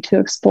for you to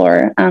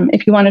explore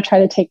if you want to try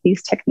to take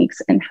these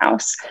techniques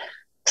in-house.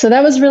 So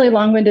that was a really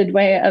long-winded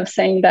way of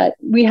saying that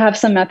we have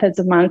some methods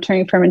of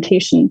monitoring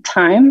fermentation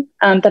time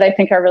that I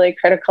think are really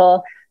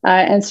critical.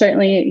 And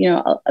certainly,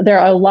 there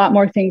are a lot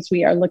more things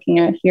we are looking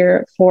at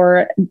here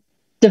for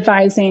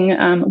devising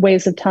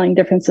ways of telling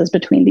differences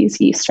between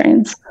these yeast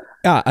strains.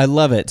 Yeah, I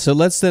love it. So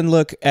let's then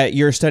look at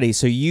your study.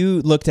 So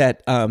you looked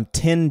at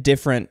 10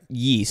 different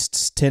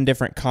yeasts, 10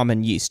 different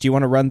common yeasts. Do you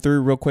want to run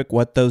through real quick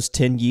what those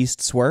 10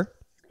 yeasts were?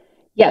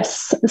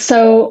 Yes.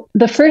 So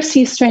the first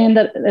yeast strain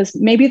that is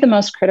maybe the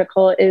most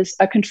critical is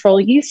a control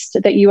yeast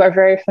that you are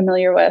very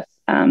familiar with,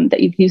 that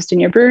you've used in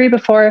your brewery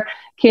before.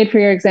 Cade, for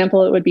your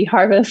example, it would be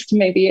Harvest,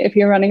 maybe if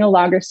you're running a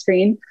lager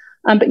screen.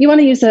 But you want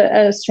to use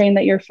a strain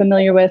that you're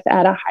familiar with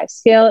at a high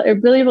scale.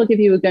 It really will give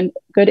you a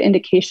good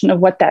indication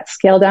of what that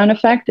scale down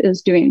effect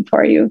is doing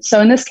for you. So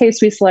in this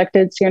case, we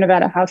selected Sierra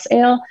Nevada House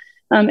Ale.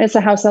 It's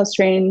a house ale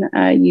strain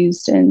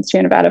used in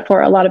Sierra Nevada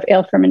for a lot of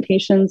ale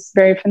fermentations,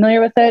 very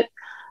familiar with it.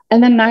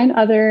 And then 9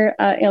 other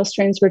ale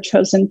strains were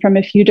chosen from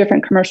a few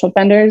different commercial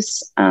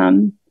vendors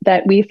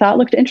that we thought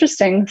looked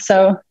interesting.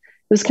 So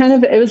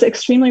it was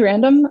extremely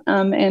random.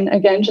 And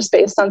again, just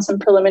based on some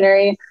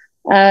preliminary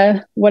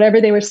whatever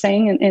they were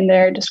saying in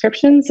their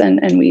descriptions,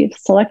 and we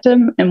selected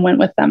them and went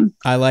with them.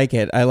 I like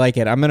it.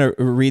 I'm going to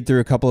read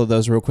through a couple of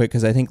those real quick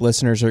because I think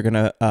listeners are going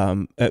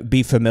to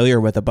be familiar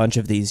with a bunch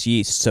of these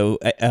yeasts. So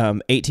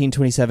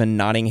 1827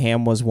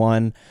 Nottingham was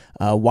one,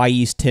 Y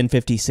Yeast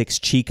 1056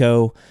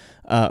 Chico,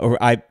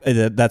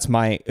 that's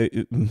my,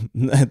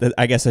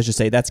 I guess I should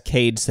say that's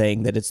Cade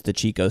saying that it's the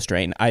Chico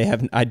strain.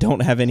 I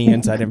don't have any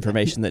inside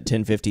information that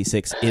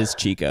 1056 is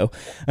Chico,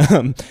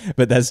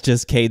 but that's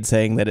just Cade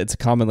saying that it's a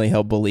commonly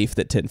held belief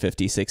that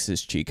 1056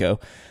 is Chico.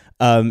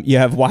 You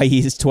have Y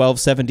Yeast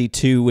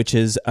 1272, which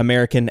is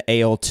American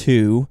Ale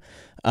 2,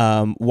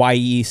 Y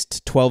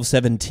Yeast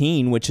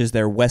 1217, which is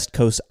their West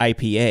Coast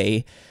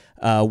IPA,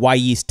 Y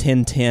Yeast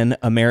 1010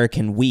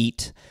 American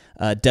Wheat,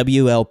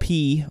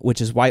 WLP,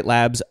 which is White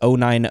Labs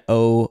 090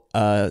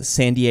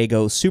 San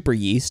Diego Super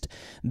Yeast.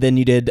 Then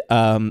you did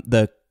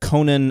the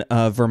Conan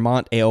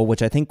Vermont Ale,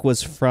 which I think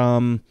was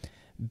from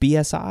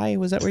BSI.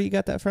 Was that where you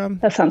got that from?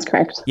 That sounds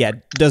correct. Yeah,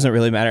 doesn't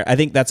really matter. I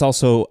think that's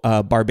also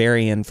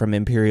Barbarian from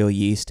Imperial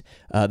Yeast,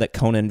 that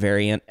Conan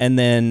variant. And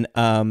then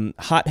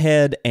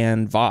Hothead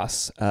and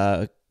Voss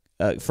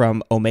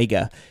from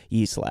Omega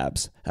Yeast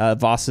Labs.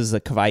 Voss is a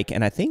Kvike,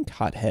 and I think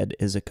Hothead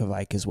is a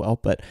Kvike as well.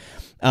 But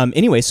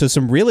anyway, so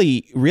some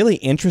really, really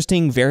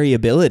interesting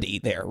variability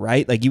there,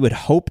 right? Like you would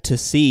hope to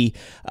see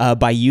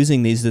by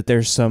using these that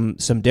there's some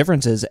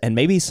differences and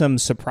maybe some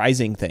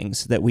surprising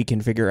things that we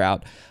can figure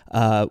out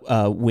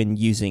when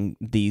using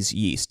these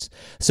yeasts.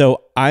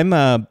 So I'm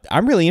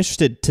really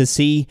interested to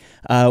see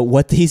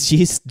what these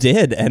yeasts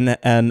did and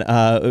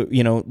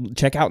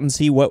check out and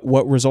see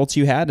what results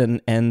you had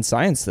and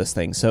science this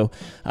thing. So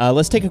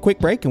let's take a quick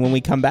break, and when we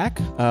come back,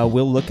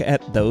 we'll look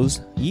at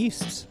those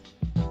yeasts.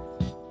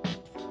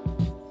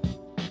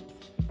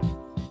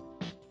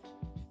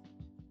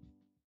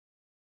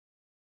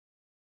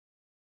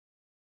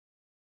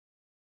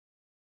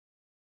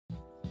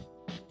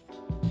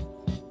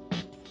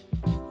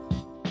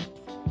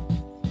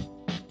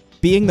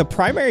 Being the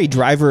primary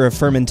driver of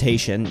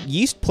fermentation,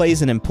 yeast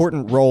plays an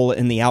important role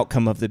in the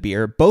outcome of the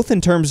beer, both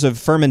in terms of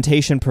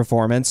fermentation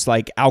performance,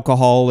 like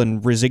alcohol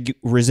and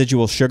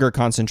residual sugar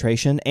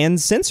concentration, and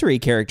sensory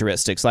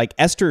characteristics, like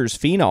esters,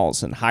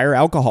 phenols, and higher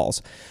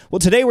alcohols. Well,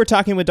 today we're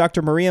talking with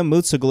Dr. Maria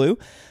Moutsoglou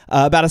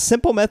about a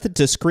simple method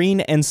to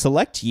screen and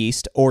select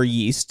yeast or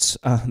yeasts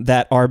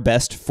that are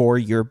best for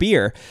your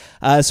beer.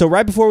 So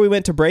right before we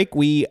went to break,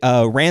 we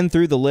ran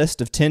through the list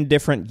of 10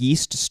 different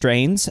yeast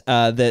strains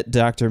that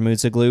Dr.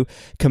 Moutsoglou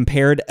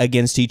compared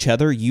against each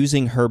other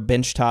using her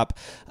benchtop,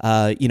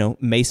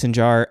 mason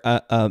jar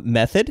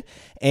method.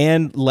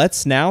 And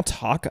let's now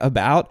talk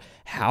about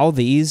how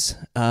these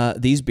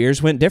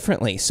beers went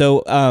differently.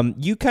 So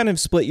you kind of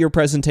split your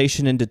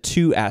presentation into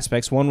two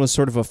aspects. One was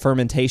sort of a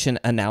fermentation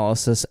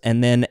analysis,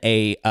 and then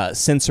a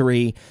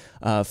sensory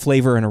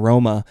flavor and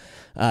aroma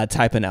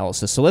type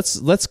analysis. So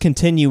let's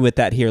continue with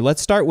that here.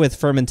 Let's start with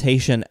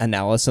fermentation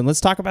analysis, and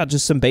let's talk about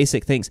just some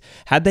basic things.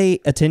 How'd they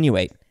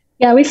attenuate?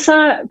 Yeah, we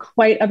saw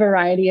quite a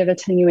variety of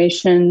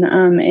attenuation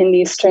in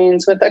these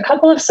strains, with a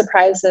couple of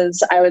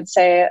surprises, I would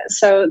say.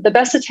 So the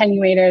best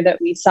attenuator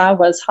that we saw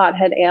was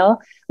Hothead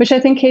Ale, which I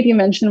think, Cade, you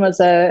mentioned was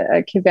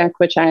a Quebec,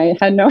 which I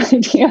had no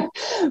idea.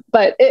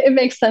 But it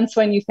makes sense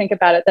when you think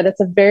about it, that it's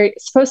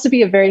supposed to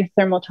be a very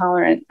thermal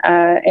tolerant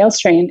ale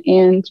strain.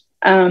 And,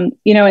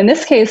 in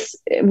this case,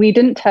 we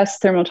didn't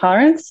test thermal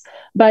tolerance,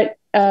 but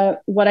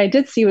what I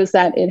did see was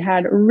that it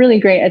had really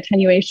great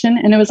attenuation,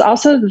 and it was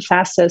also the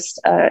fastest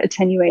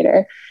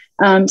attenuator.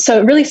 So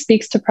it really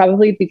speaks to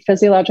probably the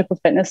physiological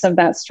fitness of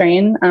that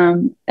strain.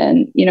 And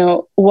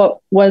what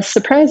was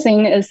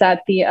surprising is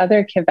that the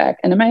other Quebec,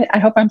 and I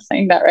hope I'm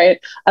saying that right.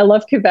 I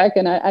love Quebec,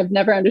 and I've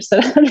never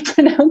understood how to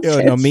pronounce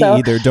it. No, me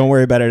either. Don't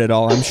worry about it at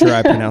all. I'm sure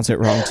I pronounce it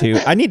wrong too.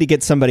 I need to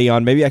get somebody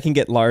on. Maybe I can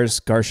get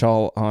Lars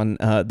Garshall on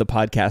the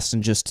podcast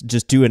and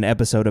just do an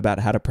episode about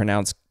how to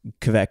pronounce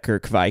Quebec or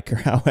Kvike or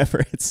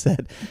however it's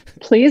said.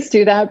 Please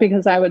do that,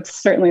 because I would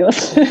certainly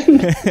listen.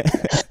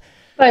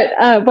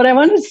 But what I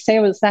wanted to say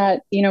was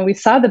that, we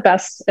saw the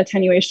best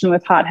attenuation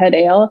with Hothead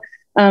Ale,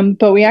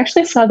 but we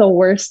actually saw the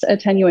worst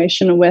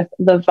attenuation with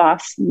the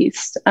Voss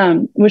yeast,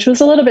 which was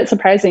a little bit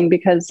surprising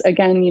because,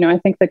 again, I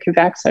think the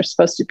Quebecs are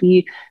supposed to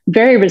be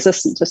very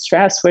resistant to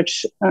stress,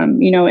 which,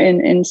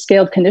 in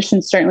scaled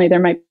conditions, certainly there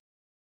might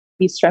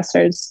be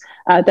stressors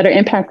that are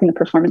impacting the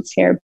performance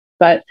here.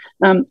 But,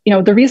 one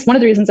of the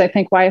reasons I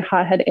think why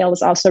Hothead Ale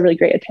is also a really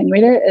great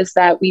attenuator is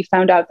that we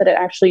found out that it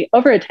actually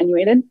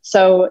over-attenuated.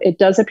 So it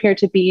does appear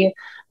to be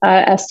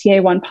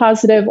STA1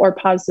 positive or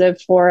positive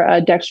for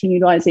dextrin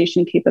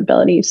utilization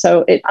capability.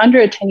 So it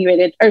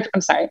it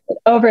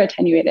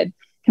over-attenuated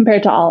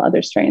compared to all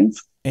other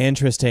strains.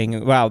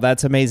 Interesting. Wow,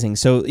 that's amazing.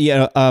 So,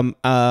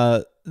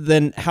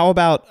 then how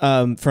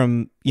about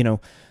from,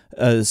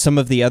 some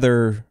of the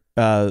other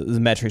the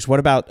metrics? What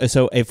about,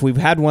 so if we've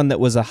had one that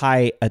was a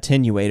high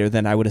attenuator,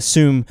 then I would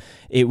assume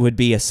it would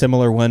be a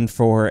similar one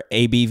for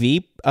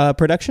ABV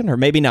production, or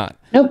maybe not.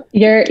 Nope,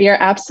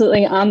 you're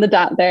absolutely on the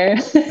dot there.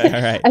 All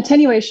right.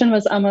 Attenuation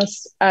was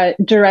almost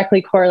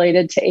directly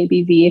correlated to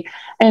ABV.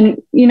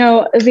 And,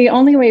 the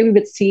only way we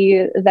would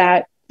see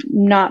that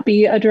not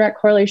be a direct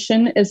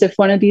correlation is if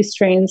one of these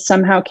strains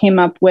somehow came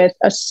up with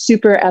a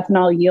super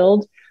ethanol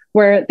yield,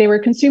 where they were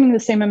consuming the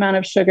same amount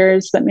of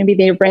sugars, but maybe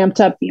they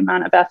ramped up the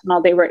amount of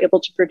ethanol they were able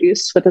to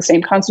produce with the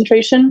same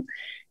concentration.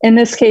 In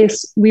this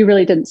case, we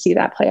really didn't see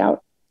that play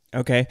out.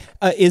 Okay.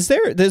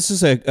 This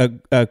is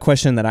a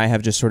question that I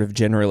have just sort of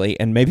generally,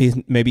 and maybe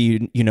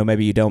maybe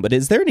you don't, but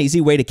is there an easy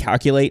way to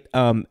calculate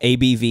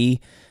ABV?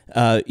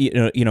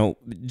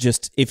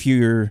 Just if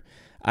you're,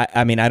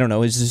 I don't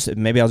know,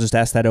 maybe I'll just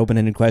ask that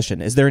open-ended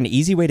question. Is there an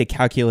easy way to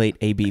calculate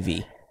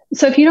ABV?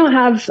 So if you don't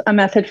have a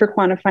method for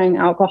quantifying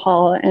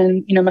alcohol,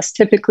 and most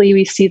typically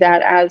we see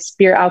that as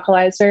beer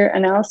alkalizer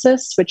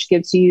analysis, which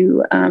gives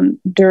you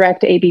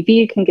direct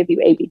ABV, can give you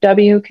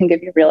ABW, can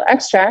give you real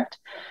extract.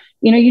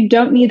 You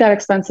don't need that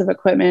expensive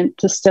equipment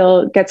to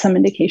still get some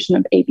indication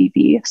of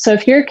ABV. So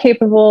if you're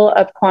capable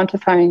of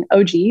quantifying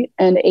OG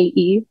and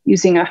AE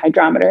using a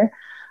hydrometer,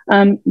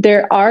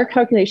 There are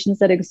calculations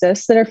that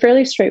exist that are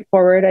fairly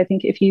straightforward. I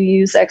think if you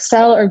use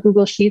Excel or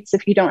Google Sheets,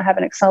 if you don't have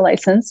an Excel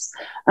license,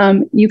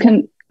 you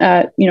can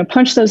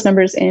punch those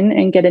numbers in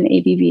and get an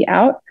ABV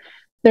out.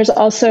 There's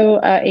also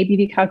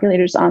ABV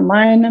calculators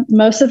online.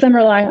 Most of them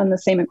rely on the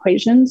same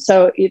equation,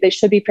 so they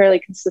should be fairly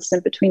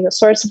consistent between the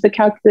source of the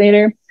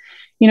calculator.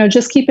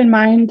 Just keep in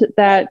mind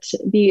that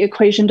the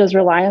equation does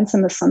rely on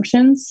some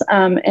assumptions,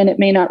 and it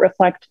may not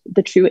reflect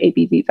the true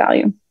ABV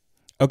value.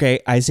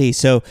 Okay, I see.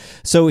 So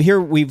here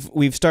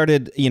we've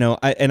started,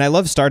 and I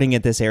love starting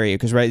at this area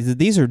because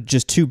these are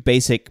just two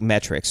basic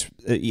metrics: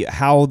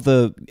 how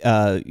the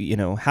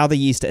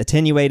yeast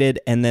attenuated,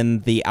 and then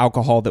the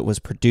alcohol that was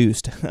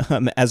produced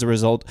as a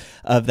result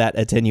of that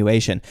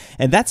attenuation.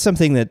 And that's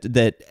something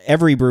that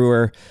every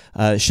brewer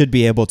should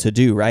be able to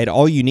do, right?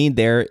 All you need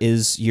there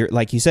is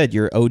like you said,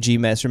 your OG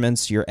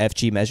measurements, your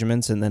FG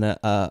measurements, and then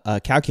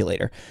a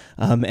calculator,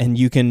 and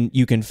you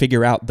can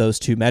figure out those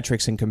two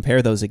metrics and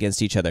compare those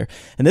against each other.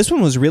 And this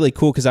one was really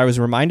cool because I was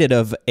reminded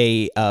of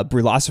a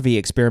brewlosophy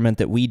experiment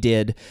that we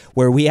did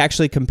where we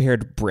actually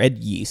compared bread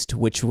yeast,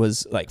 which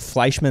was like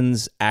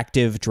Fleischmann's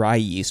active dry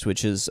yeast,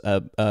 which is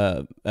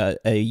a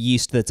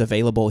yeast that's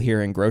available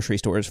here in grocery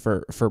stores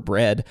for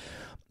bread,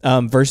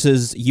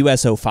 versus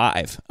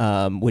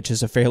US-05, which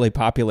is a fairly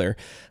popular,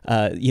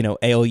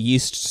 ale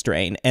yeast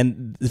strain.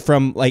 And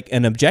from like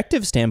an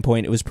objective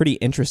standpoint, it was pretty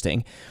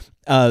interesting.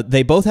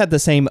 They both had the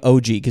same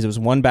OG because it was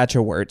one batch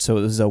of wort, so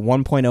it was a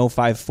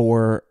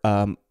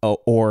 1.054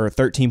 or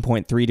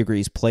 13.3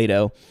 degrees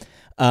Plato.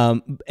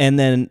 And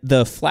then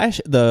the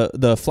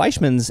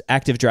Fleischmann's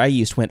active dry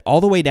yeast went all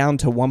the way down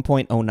to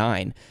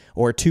 1.09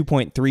 or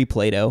 2.3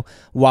 Plato,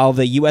 while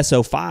the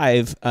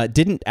US-05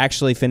 didn't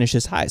actually finish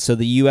as high. So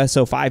the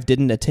US-05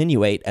 didn't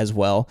attenuate as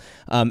well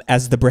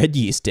as the bread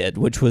yeast did,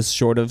 which was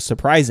sort of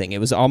surprising. It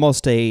was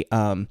almost it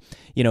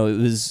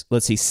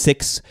was,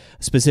 6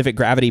 specific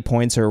gravity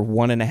points or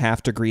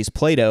 1.5 degrees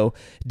Plato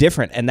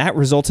different. And that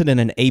resulted in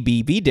an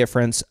ABV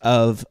difference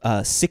of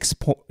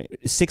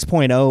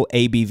 6.0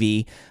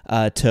 ABV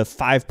to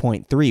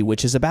 5.3,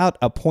 which is about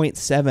a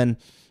 0.7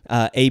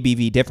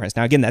 ABV difference.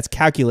 Now, again, that's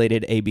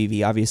calculated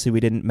ABV. Obviously,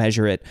 we didn't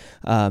measure it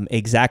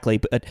exactly,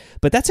 but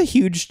that's a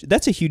huge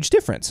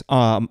difference.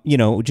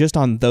 Just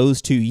on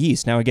those two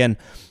yeasts. Now, again,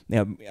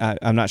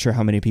 I'm not sure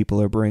how many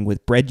people are brewing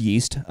with bread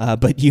yeast,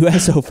 but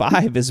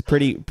US-05 is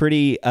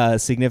pretty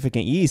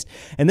significant yeast,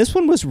 and this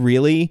one was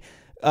really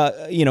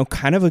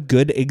kind of a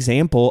good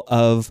example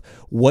of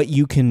what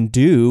you can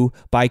do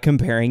by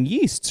comparing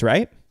yeasts,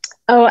 right?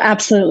 Oh,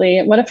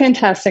 absolutely. What a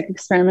fantastic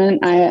experiment.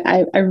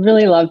 I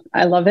really love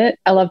it.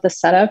 I love the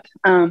setup.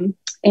 And,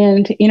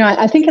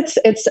 I think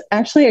it's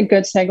actually a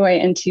good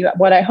segue into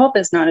what I hope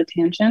is not a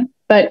tangent,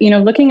 but,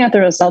 looking at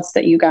the results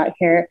that you got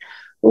here,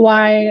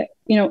 why,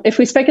 if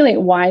we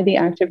speculate why the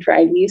active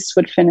dried yeast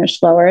would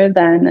finish lower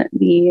than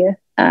the,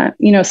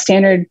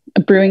 standard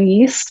brewing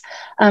yeast,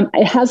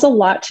 it has a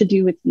lot to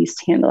do with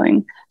yeast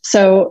handling.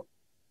 So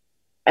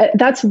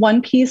that's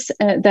one piece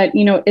that,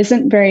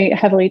 isn't very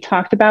heavily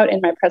talked about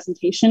in my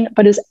presentation,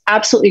 but is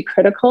absolutely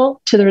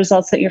critical to the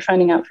results that you're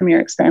finding out from your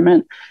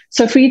experiment.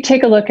 So if we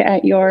take a look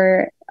at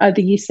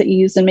the yeast that you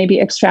used and maybe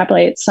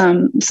extrapolate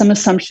some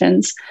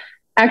assumptions,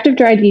 active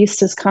dried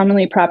yeast is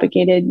commonly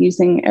propagated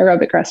using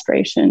aerobic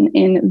respiration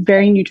in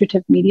very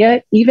nutritive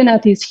media, even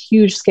at these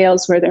huge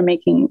scales where they're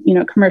making,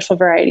 commercial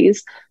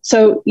varieties.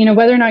 So,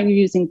 whether or not you're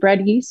using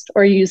bread yeast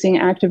or using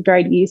active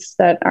dried yeasts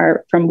that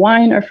are from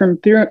wine or from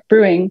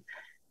brewing,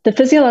 the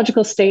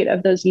physiological state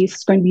of those yeasts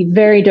is going to be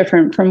very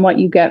different from what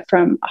you get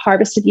from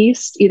harvested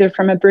yeast, either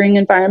from a brewing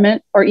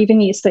environment or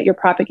even yeast that you're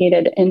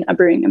propagated in a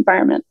brewing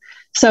environment.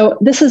 So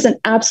this is an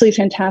absolutely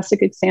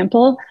fantastic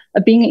example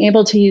of being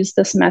able to use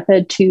this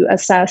method to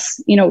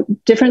assess,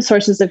 different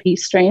sources of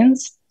yeast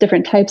strains,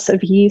 different types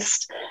of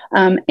yeast,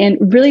 and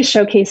really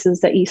showcases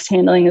that yeast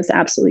handling is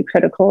absolutely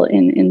critical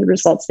in the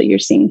results that you're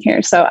seeing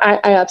here. So I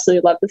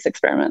absolutely love this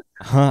experiment.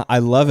 I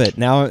love it.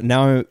 Now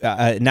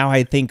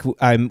I think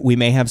we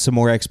may have some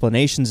more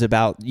explanations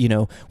about,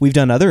 we've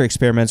done other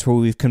experiments where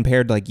we've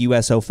compared like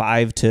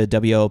US-05 to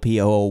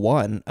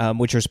WLP-001,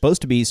 which are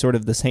supposed to be sort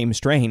of the same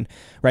strain,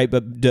 right?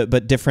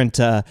 But different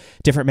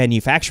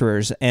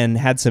manufacturers, and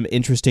had some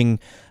interesting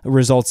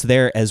results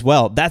there as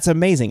well. That's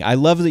amazing. I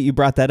love that you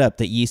brought that up,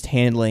 that yeast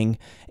handling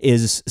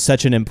is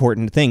such an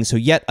important thing. So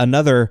yet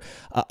another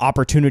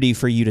opportunity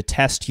for you to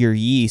test your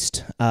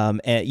yeast,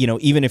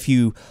 even if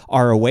you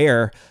are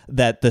aware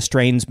that the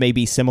strains may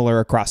be similar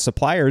across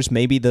suppliers,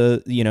 maybe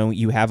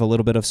you have a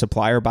little bit of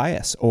supplier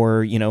bias,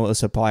 or, a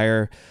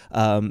supplier,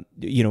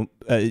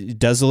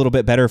 does a little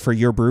bit better for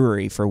your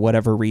brewery for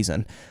whatever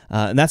reason.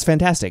 And that's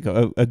fantastic.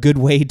 A good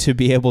way to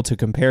be able to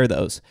compare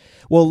those.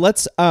 Well,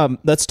 let's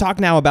talk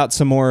now about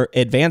some more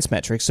advanced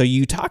metrics. So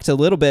you talked a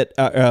little bit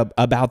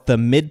about the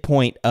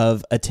midpoint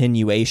of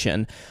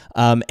attenuation.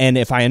 And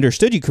if I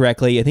understood you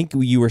correctly, I think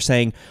you were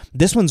saying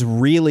this one's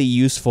really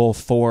useful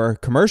for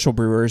commercial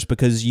brewers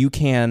because you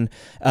can,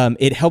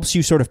 it helps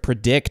you sort of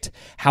predict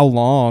how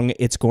long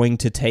it's going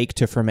to take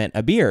to ferment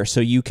a beer.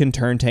 So you can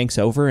turn tanks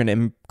over and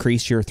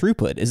increase your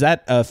throughput. Is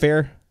that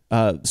fair?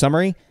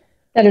 summary?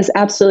 That is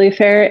absolutely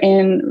fair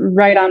and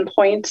right on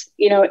point.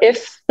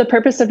 If the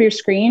purpose of your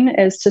screen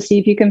is to see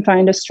if you can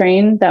find a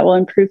strain that will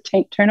improve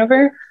tank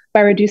turnover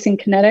by reducing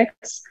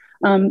kinetics,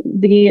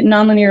 the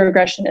nonlinear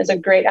regression is a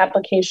great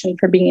application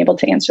for being able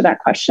to answer that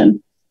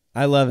question.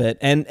 I love it.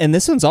 And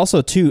this one's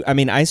also too, I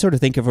mean, I sort of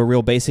think of a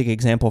real basic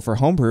example for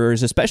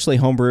homebrewers, especially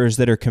homebrewers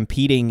that are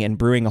competing and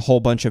brewing a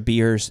whole bunch of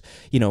beers,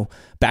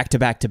 back to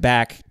back to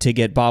back to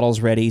get bottles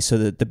ready so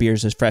that the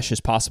beer's as fresh as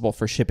possible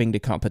for shipping to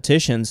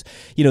competitions.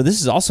 This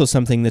is also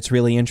something that's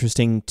really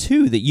interesting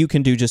too, that you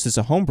can do just as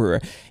a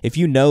homebrewer. If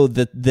you know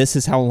that this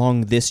is how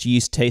long this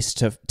yeast takes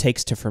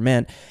to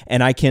ferment,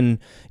 and I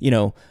can,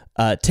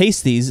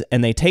 taste these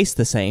and they taste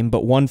the same,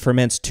 but one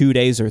ferments 2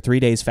 days or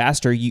 3 days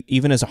faster,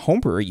 even as a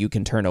homebrewer, you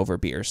can turn over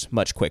beers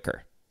much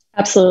quicker.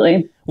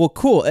 Absolutely. Well,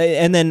 cool.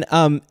 And then,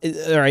 all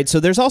right, so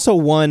there's also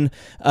one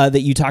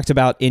that you talked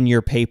about in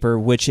your paper,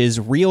 which is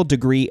real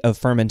degree of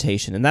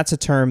fermentation. And that's a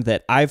term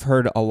that I've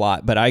heard a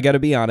lot, but I got to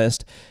be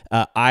honest,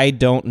 I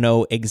don't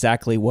know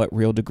exactly what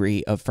real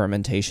degree of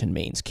fermentation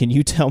means. Can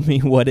you tell me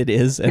what it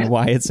is and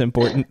why it's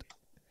important?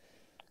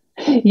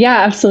 Yeah,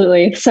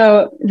 absolutely.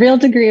 So real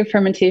degree of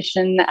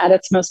fermentation at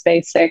its most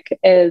basic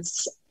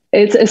it's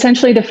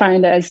essentially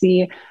defined as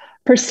the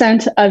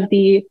percent of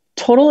the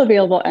total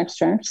available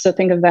extract. So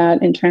think of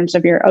that in terms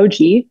of your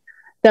OG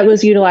that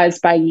was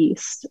utilized by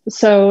yeast.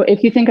 So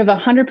if you think of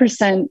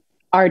 100%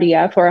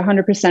 RDF or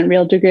 100%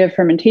 real degree of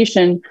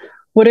fermentation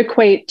would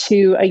equate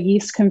to a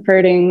yeast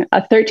converting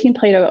a 13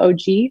 Plato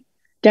OG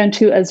down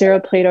to a 0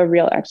 Plato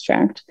real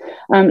extract.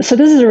 So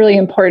this is really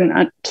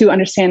important to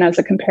understand as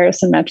a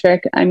comparison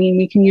metric. I mean,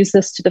 we can use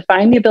this to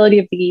define the ability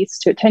of the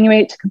yeast to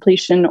attenuate to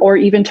completion or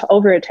even to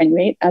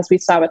over-attenuate, as we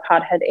saw with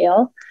hothead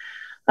ale.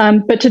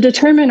 But to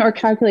determine or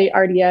calculate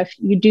RDF,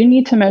 you do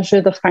need to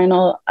measure the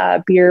final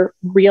beer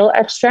real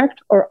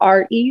extract, or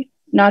RE,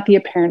 not the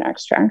apparent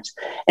extract.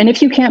 And if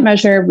you can't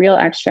measure real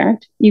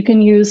extract, you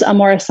can use a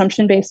more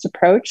assumption-based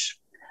approach,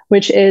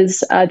 which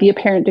is the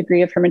apparent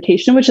degree of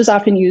fermentation, which is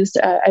often used.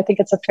 I think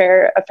it's a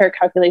fair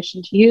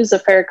calculation to use, a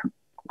fair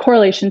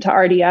correlation to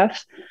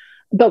RDF.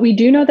 But we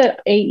do know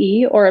that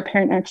AE, or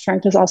apparent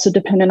extract, is also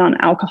dependent on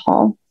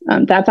alcohol.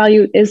 That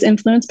value is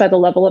influenced by the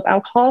level of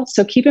alcohol.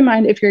 So keep in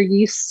mind, if your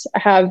yeasts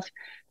have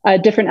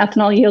different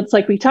ethanol yields,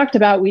 like we talked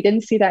about, we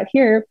didn't see that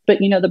here, but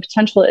the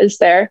potential is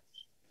there.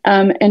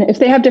 And if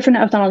they have different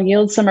ethanol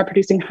yields, some are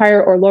producing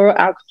higher or lower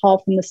alcohol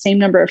from the same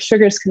number of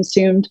sugars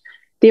consumed,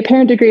 the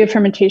apparent degree of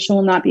fermentation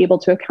will not be able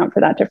to account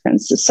for that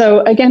difference. So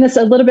again, it's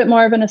a little bit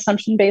more of an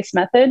assumption-based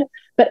method,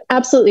 but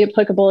absolutely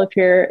applicable if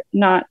you're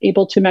not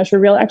able to measure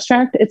real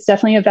extract. It's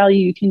definitely a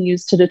value you can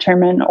use to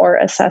determine or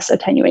assess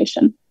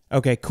attenuation.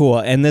 Okay, cool.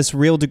 And this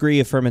real degree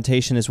of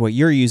fermentation is what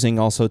you're using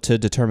also to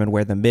determine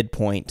where the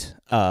midpoint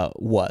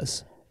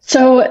was.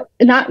 So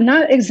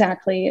not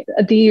exactly.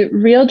 The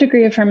real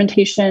degree of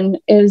fermentation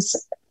is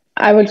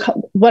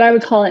what I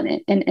would call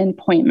an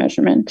endpoint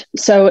measurement.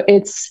 So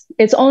it's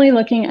only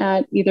looking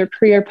at either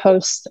pre or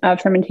post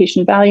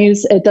fermentation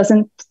values. It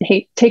doesn't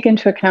take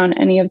into account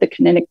any of the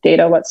kinetic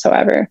data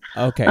whatsoever.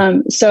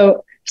 Okay.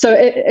 So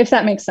if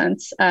that makes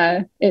sense,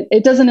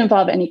 it doesn't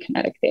involve any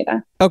kinetic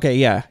data. Okay,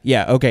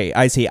 yeah, okay,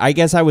 I see. I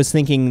guess I was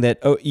thinking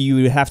that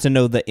you have to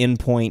know the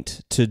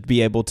endpoint to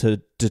be able to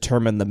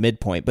determine the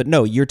midpoint, but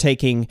no, you're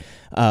taking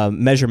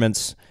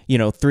measurements,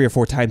 3 or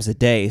 4 times a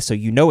day, so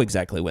you know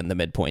exactly when the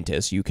midpoint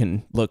is. You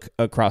can look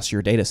across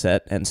your data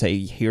set and say,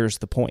 here's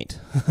the point.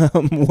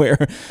 Where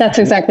That's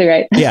exactly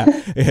right. yeah,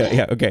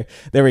 okay,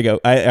 there we go.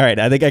 All right,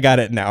 I think I got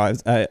it now.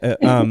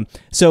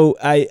 So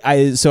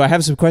I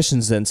have some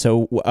questions then.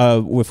 So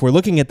if we're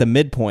looking at the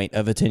midpoint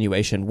of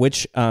attenuation,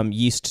 which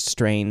yeast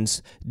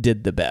strains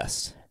did the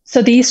best?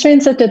 So the yeast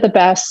strains that did the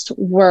best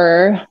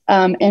were,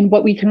 and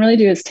what we can really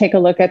do is take a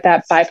look at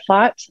that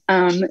biplot,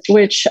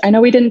 which I know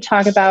we didn't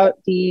talk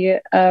about the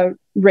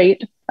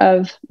rate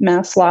of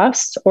mass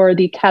lost, or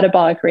the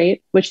catabolic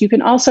rate, which you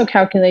can also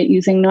calculate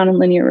using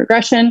nonlinear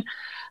regression.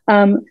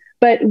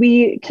 But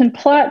we can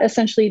plot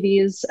essentially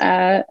these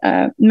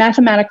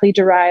mathematically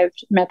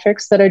derived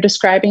metrics that are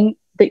describing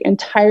the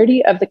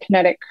entirety of the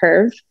kinetic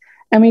curve.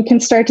 And we can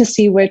start to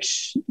see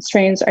which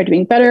strains are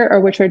doing better or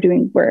which are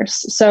doing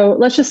worse. So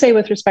let's just say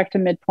with respect to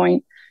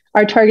midpoint,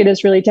 our target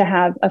is really to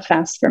have a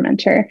fast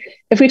fermenter.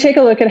 If we take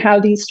a look at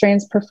how these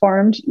strains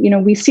performed,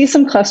 we see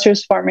some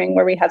clusters forming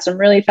where we had some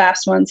really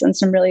fast ones and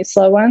some really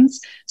slow ones.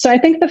 So I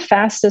think the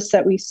fastest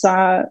that we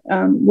saw,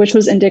 which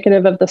was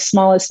indicative of the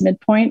smallest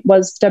midpoint,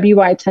 was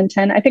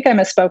WY1010. I think I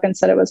misspoke and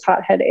said it was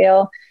hothead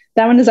ale.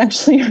 That one is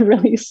actually a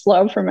really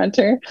slow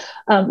fermenter,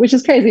 which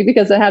is crazy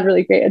because it had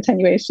really great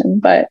attenuation.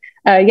 But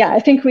I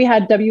think we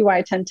had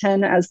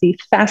WY1010 as the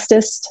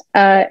fastest,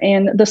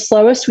 and the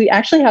slowest. We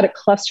actually had a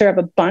cluster of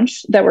a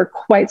bunch that were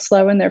quite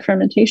slow in their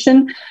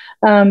fermentation.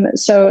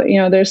 So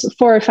there's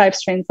 4 or 5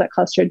 strains that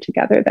clustered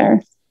together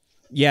there.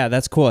 Yeah,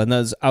 that's cool. And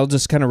those, I'll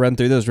just kind of run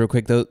through those real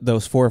quick.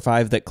 Those 4 or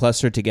 5 that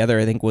clustered together,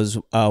 I think, was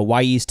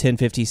Yeast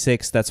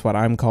 1056. That's what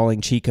I'm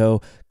calling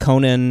Chico.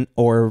 Conan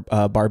or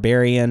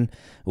Barbarian,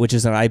 which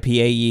is an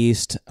IPA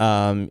yeast.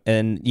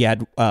 And you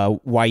had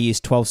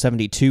Yeast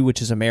 1272,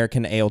 which is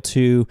American Ale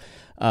 2.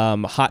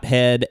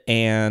 Hothead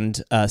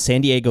and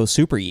San Diego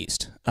Super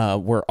Yeast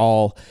were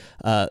all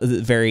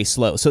very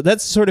slow. So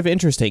that's sort of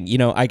interesting. You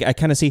know, I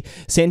kind of see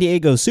San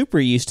Diego Super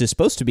Yeast is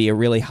supposed to be a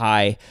really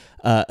high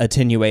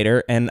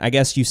attenuator, and I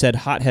guess you said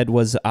Hothead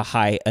was a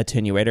high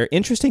attenuator.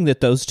 Interesting that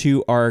those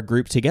two are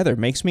grouped together.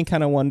 Makes me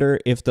kind of wonder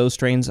if those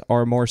strains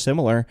are more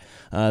similar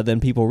than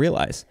people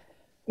realize.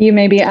 You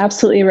may be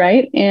absolutely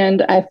right.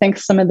 And I think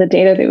some of the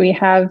data that we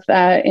have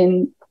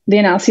in the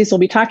analyses we'll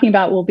be talking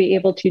about will be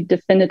able to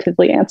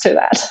definitively answer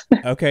that.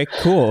 Okay,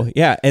 cool.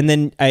 Yeah. And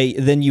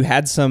then you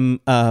had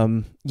some,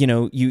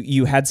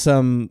 you had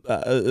some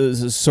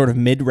sort of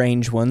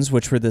mid-range ones,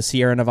 which were the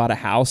Sierra Nevada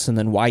House and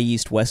then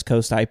Yeast West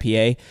Coast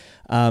IPA.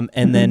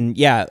 And then,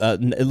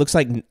 it looks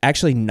like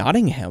actually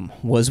Nottingham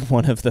was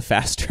one of the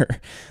faster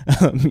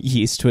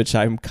yeast, which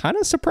I'm kind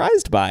of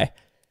surprised by.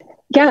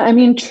 Yeah, I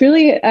mean,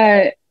 truly,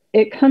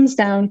 it comes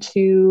down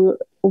to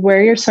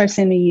where you're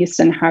sourcing the yeast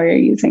and how you're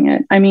using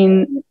it. I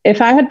mean,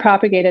 if I had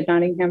propagated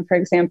Nottingham, for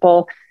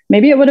example,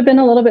 maybe it would have been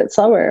a little bit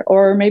slower,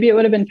 or maybe it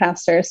would have been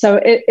faster.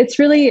 So it's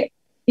really,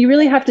 you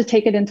really have to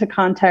take it into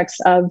context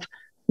of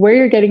where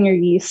you're getting your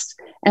yeast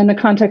and the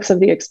context of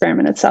the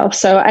experiment itself.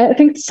 So I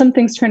think some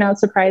things turn out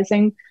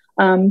surprising,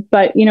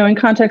 but in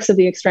context of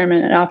the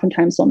experiment, it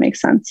oftentimes will make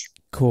sense.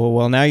 Cool.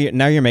 Well, now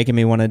you're making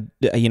me want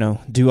to,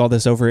 do all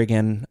this over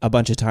again a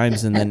bunch of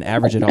times and then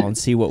average it all and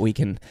see what we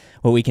can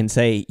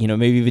say,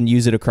 maybe even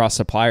use it across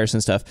suppliers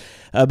and stuff.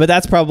 But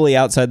that's probably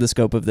outside the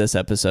scope of this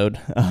episode.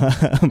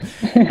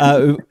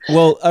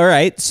 Well, all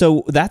right.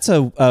 So that's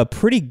a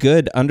pretty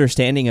good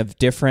understanding of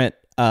different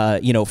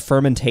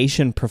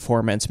fermentation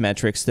performance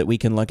metrics that we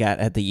can look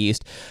at the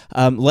yeast.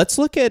 Let's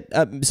look at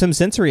some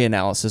sensory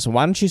analysis.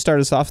 Why don't you start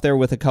us off there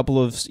with a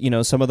couple of,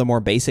 some of the more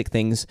basic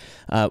things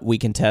we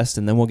can test,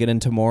 and then we'll get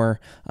into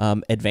more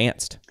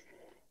advanced.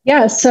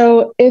 Yeah.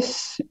 So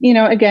if,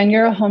 again,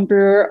 you're a home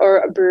brewer or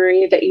a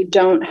brewery that you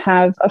don't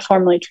have a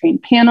formally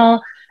trained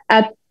panel,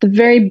 at the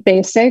very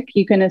basic,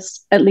 you can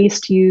at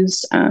least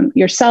use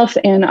yourself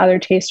and other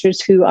tasters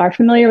who are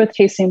familiar with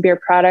tasting beer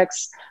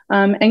products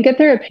and get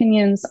their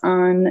opinions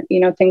on,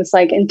 things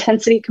like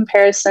intensity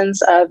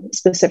comparisons of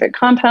specific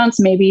compounds.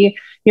 Maybe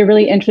you're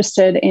really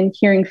interested in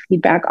hearing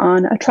feedback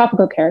on a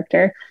tropical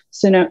character.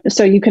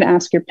 So you can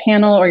ask your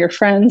panel or your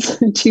friends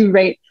to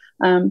rate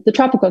the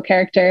tropical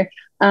character.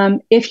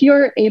 If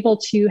you're able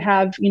to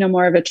have,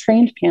 more of a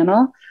trained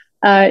panel,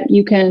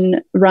 you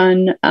can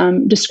run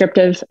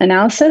descriptive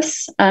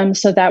analysis.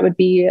 So that would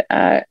be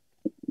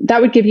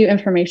that would give you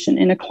information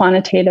in a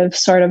quantitative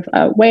sort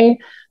of way,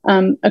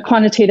 a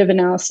quantitative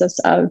analysis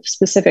of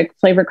specific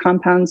flavor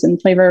compounds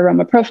and flavor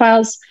aroma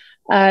profiles.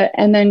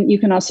 And then you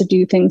can also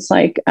do things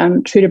like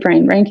true to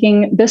brand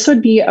ranking. This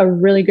would be a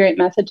really great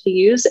method to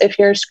use if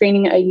you're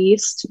screening a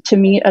yeast to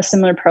meet a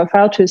similar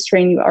profile to a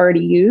strain you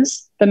already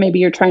use, but maybe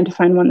you're trying to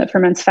find one that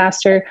ferments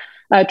faster.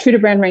 True to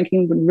brand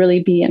ranking would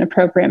really be an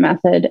appropriate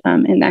method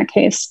in that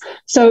case.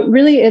 So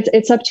really,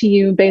 it's up to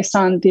you based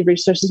on the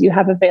resources you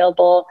have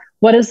available.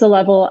 What is the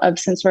level of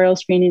sensorial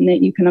screening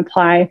that you can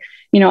apply?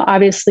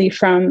 Obviously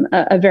from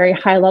a very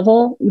high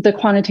level, the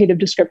quantitative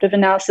descriptive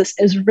analysis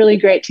is really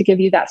great to give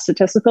you that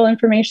statistical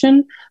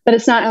information, but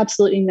it's not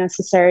absolutely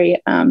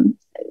necessary.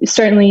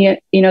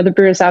 Certainly, the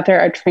brewers out there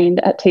are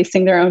trained at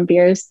tasting their own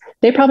beers.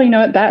 They probably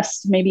know it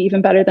best, maybe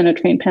even better than a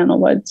trained panel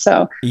would.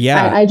 So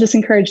yeah, I just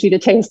encourage you to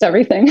taste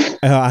everything.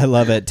 Oh, I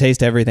love it.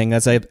 Taste everything.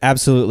 That's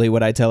absolutely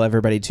what I tell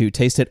everybody to.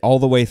 Taste it all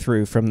the way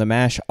through, from the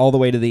mash all the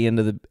way to the end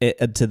of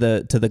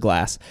the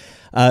glass.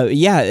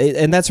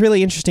 And that's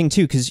really interesting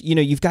too, because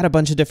you've got a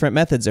bunch of different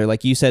methods there.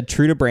 Like you said,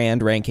 true to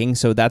brand ranking.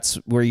 So that's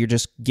where you're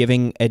just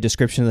giving a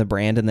description of the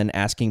brand and then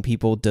asking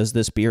people, does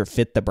this beer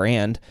fit the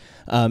brand?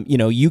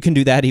 You can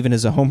do that even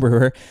as a home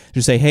brewer.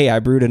 Just say, hey, I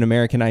brewed an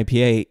American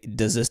IPA.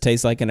 Does this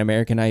taste like an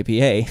American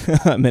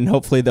IPA? And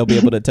hopefully they'll be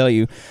able to tell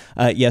you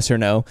yes or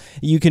no.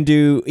 You can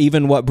do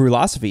even what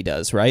Brewlosophy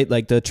does, right?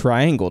 Like the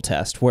triangle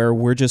test, where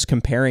we're just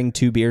comparing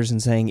two beers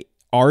and saying,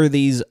 are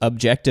these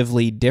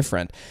objectively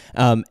different?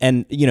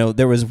 And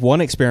there was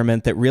one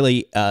experiment that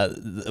really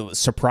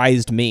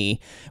surprised me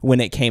when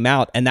it came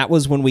out, and that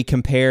was when we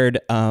compared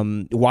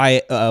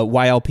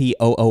YLP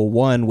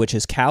 001, which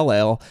is Cal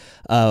Ale,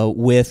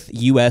 with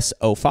US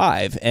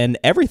 05. And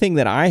everything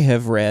that I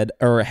have read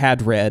or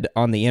had read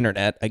on the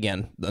internet,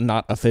 again,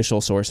 not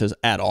official sources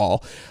at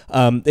all,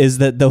 is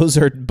that those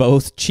are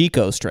both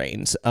Chico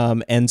strains.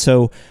 And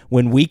so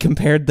when we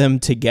compared them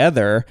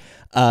together,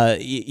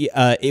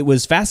 it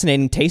was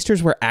fascinating.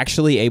 Tasters were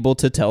actually able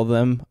to tell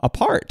them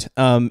apart.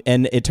 And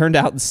it turned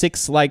out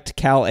 6 liked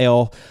Cal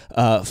Ale,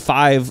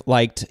 5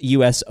 liked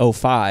US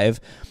 05.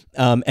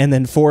 And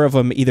then 4 of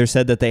them either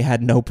said that they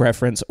had no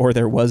preference or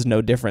there was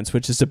no difference,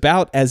 which is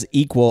about as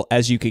equal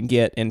as you can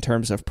get in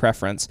terms of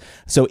preference.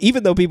 So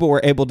even though people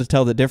were able to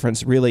tell the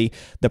difference, really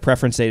the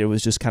preference data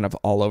was just kind of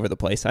all over the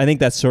place. I think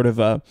that's sort of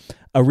a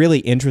really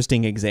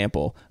interesting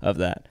example of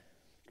that.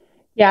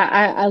 Yeah,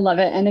 I love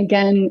it. And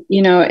again,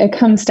 it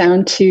comes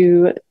down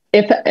to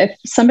if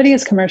somebody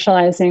is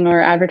commercializing or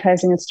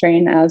advertising a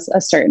strain as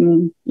a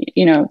certain,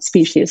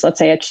 species, let's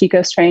say a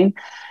Chico strain,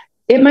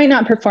 it might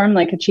not perform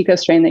like a Chico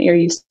strain that you're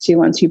used to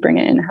once you bring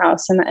it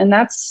in-house. And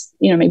that's,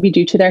 maybe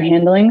due to their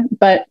handling,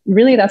 but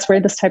really that's where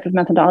this type of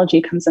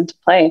methodology comes into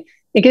play.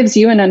 It gives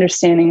you an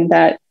understanding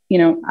that,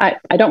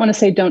 I don't want to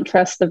say don't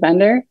trust the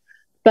vendor,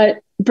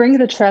 but bring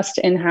the trust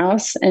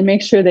in-house and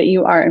make sure that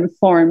you are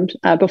informed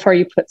before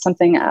you put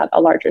something at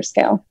a larger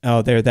scale.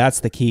 Oh,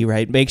 that's the key,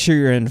 right? Make sure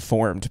you're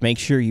informed. Make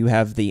sure you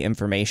have the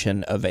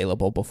information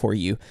available before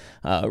you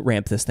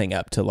ramp this thing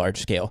up to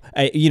large scale.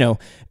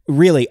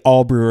 Really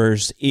all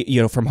brewers,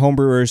 from home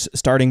brewers,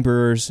 starting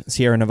brewers,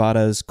 Sierra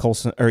Nevadas,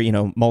 Colson, or,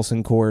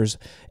 Molson-Coors,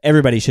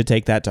 everybody should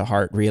take that to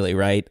heart, really,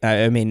 right?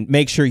 I mean,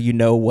 make sure you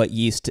know what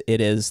yeast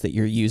it is that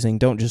you're using.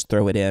 Don't just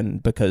throw it in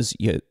because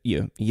you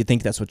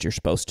think that's what you're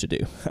supposed to do,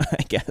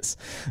 I guess.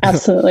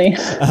 Absolutely.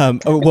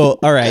 Well,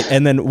 all right.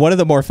 And then one of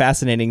the more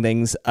fascinating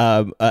things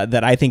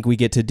that I think we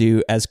get to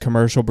do as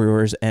commercial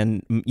brewers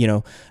and,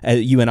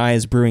 you and I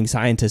as brewing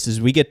scientists is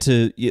we get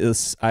to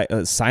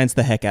science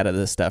the heck out of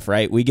this stuff,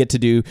 right? We get to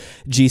do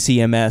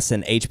GCMS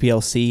and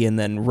HPLC and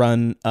then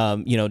run,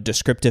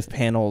 descriptive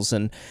panels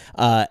and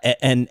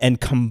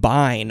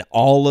combine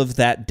all of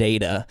that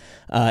data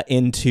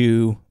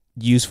into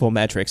useful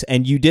metrics.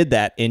 And you did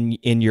that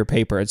in your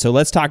paper. And so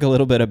let's talk a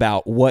little bit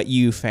about what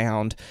you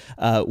found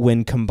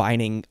when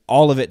combining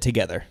all of it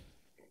together.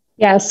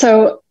 Yeah.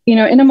 So,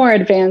 in a more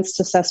advanced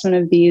assessment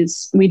of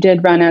these, we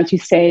did run, as you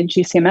say,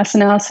 GCMS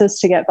analysis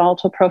to get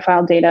volatile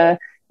profile data,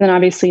 then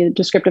obviously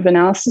descriptive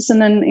analysis,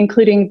 and then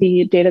including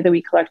the data that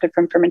we collected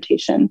from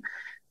fermentation.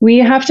 We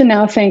have to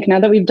now think, now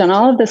that we've done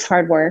all of this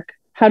hard work,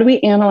 how do we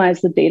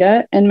analyze the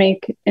data and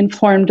make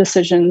informed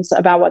decisions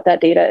about what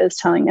that data is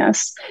telling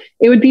us?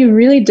 It would be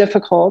really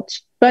difficult,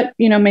 but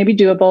maybe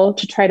doable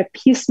to try to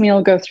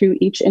piecemeal go through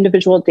each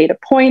individual data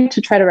point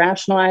to try to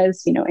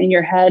rationalize, in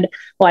your head,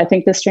 well, I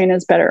think this strain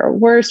is better or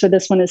worse, or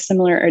this one is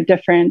similar or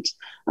different.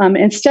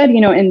 Instead,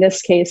 in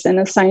this case, and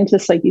as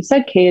scientists, like you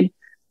said, Cade,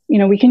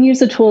 we can use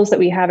the tools that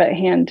we have at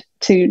hand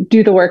to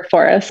do the work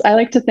for us. I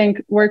like to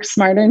think work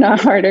smarter,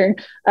 not harder.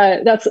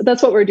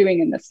 That's what we're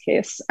doing in this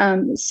case.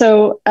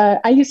 So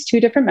I use 2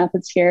 different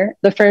methods here.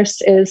 The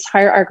first is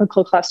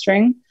hierarchical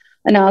clustering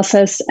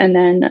analysis, and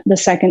then the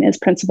second is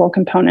principal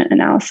component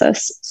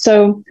analysis.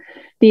 So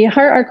the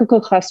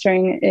hierarchical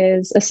clustering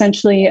is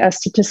essentially a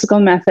statistical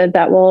method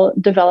that will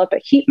develop a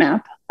heat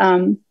map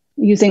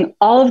using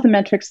all of the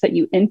metrics that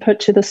you input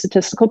to the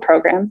statistical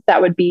program.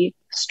 That would be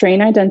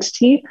strain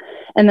identity,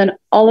 and then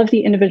all of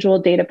the individual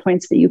data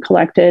points that you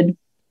collected,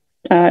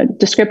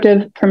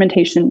 descriptive,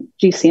 fermentation,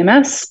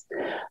 GCMS,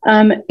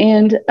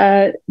 and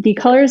the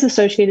color is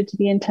associated to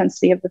the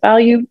intensity of the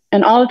value,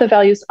 and all of the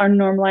values are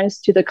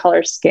normalized to the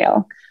color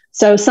scale.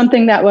 So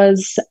something that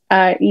was,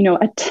 a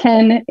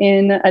 10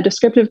 in a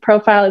descriptive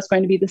profile is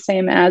going to be the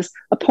same as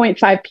a 0.5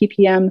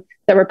 ppm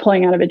that we're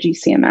pulling out of a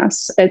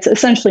GCMS. It's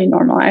essentially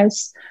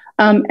normalized.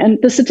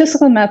 And the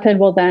statistical method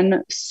will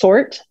then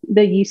sort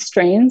the yeast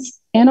strains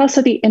and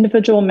also the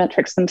individual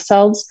metrics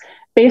themselves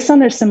based on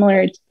their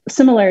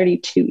similarity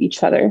to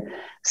each other.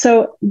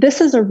 So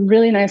this is a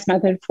really nice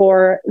method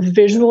for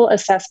visual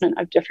assessment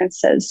of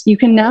differences. You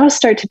can now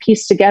start to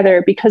piece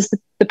together, because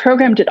the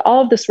program did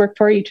all of this work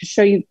for you to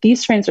show you these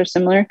strains are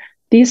similar,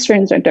 these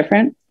strains are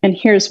different, and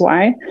here's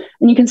why.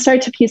 And you can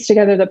start to piece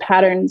together the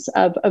patterns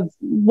of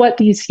what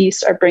these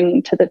yeasts are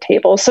bringing to the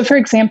table. So for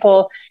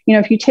example,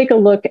 if you take a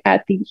look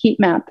at the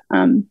heat map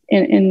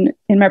in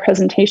my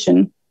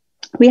presentation,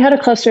 we had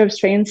a cluster of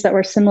strains that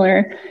were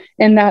similar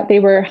in that they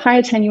were high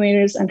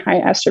attenuators and high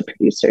ester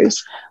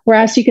producers.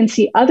 Whereas you can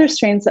see other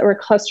strains that were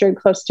clustered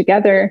close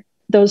together,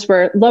 those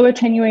were low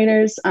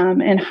attenuators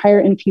and higher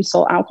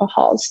infusal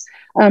alcohols.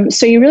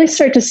 So you really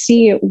start to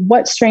see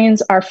what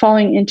strains are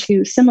falling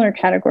into similar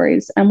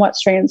categories and what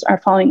strains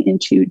are falling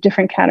into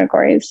different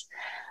categories.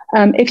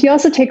 If you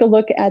also take a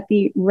look at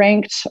the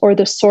ranked or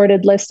the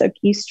sorted list of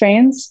yeast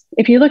strains,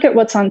 if you look at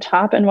what's on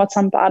top and what's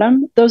on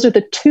bottom, those are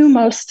the 2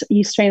 most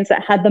yeast strains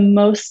that had the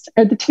most,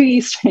 or the 2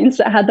 yeast strains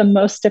that had the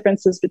most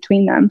differences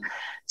between them.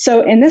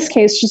 So in this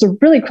case, just a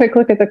really quick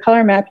look at the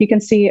color map, you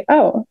can see,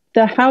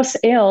 the house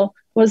ale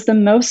was the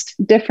most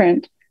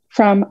different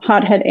from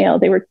hothead ale.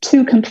 They were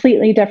 2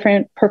 completely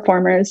different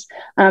performers,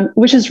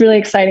 which is really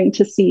exciting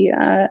to see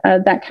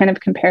that kind of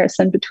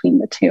comparison between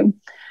the 2.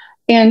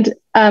 And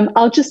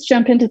I'll just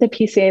jump into the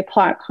PCA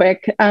plot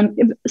quick.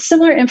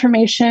 Similar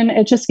information,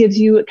 it just gives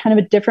you kind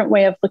of a different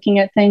way of looking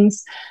at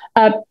things.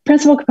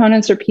 Principal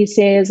components, or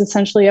PCA, is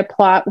essentially a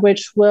plot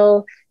which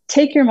will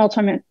take your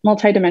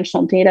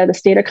multidimensional data,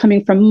 this data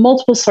coming from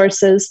multiple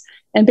sources,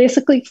 and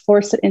basically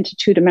force it into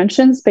 2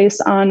 dimensions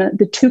based on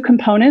the 2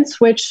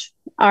 components, which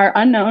are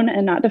unknown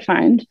and not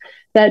defined.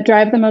 that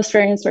drive the most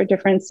variance or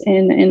difference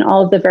in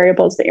all of the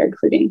variables that you're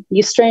including,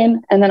 yeast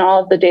strain, and then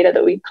all of the data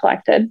that we've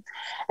collected.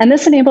 And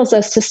this enables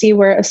us to see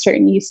where a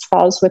certain yeast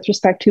falls with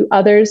respect to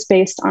others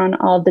based on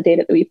all of the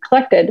data that we've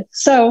collected.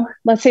 So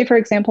let's say, for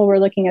example, we're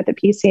looking at the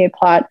PCA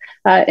plot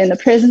in the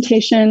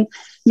presentation.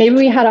 Maybe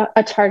we had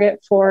a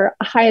target for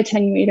a high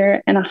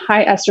attenuator and a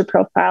high ester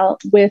profile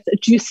with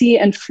juicy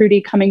and fruity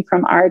coming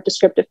from our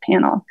descriptive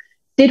panel.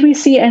 Did we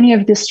see any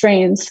of the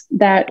strains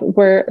that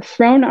were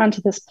thrown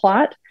onto this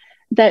plot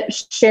that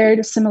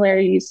shared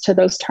similarities to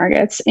those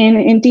targets? And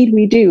indeed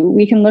we do.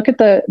 We can look at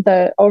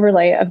the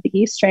overlay of the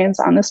yeast strains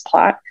on this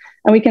plot,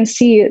 and we can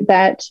see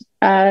that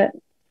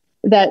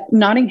that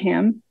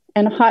Nottingham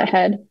and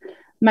Hothead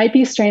might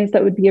be strains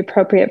that would be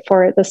appropriate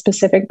for the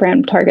specific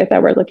brand target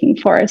that we're looking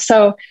for.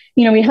 So,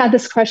 we had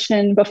this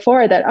question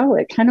before that,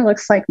 it kind of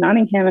looks like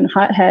Nottingham and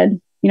Hothead,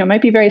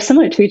 might be very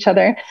similar to each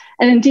other.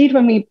 And indeed,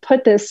 when we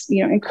put this,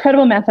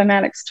 incredible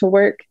mathematics to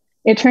work,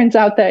 it turns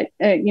out that,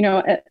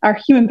 our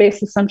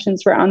human-based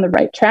assumptions were on the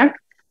right track,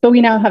 but we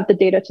now have the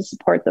data to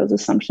support those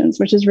assumptions,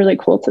 which is really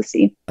cool to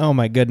see. Oh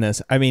my goodness.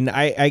 I mean,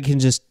 I can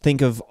just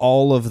think of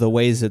all of the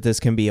ways that this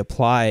can be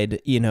applied,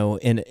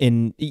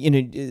 in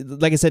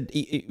like I said,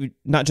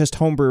 not just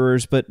home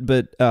brewers, but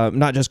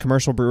not just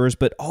commercial brewers,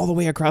 but all the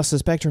way across the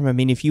spectrum. I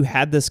mean, if you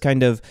had this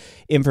kind of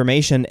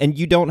information, and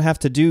you don't have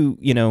to do,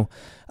 you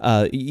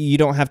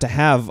don't have to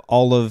have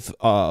all of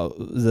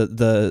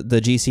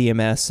the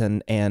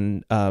GCMS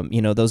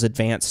and those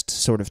advanced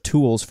sort of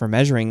tools for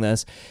measuring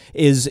this.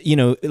 Is,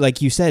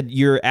 like you said,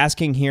 you're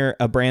asking here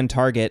a brand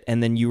target,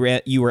 and then you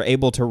were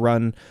able to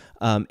run,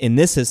 in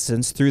this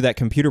instance, through that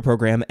computer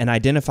program and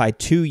identify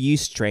 2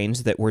 yeast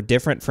strains that were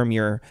different from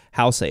your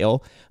house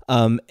ale,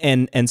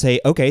 and say,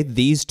 okay,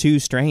 these 2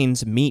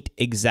 strains meet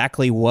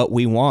exactly what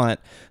we want,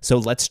 so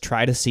let's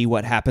try to see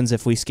what happens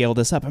if we scale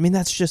this up. I mean,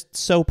 that's just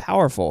so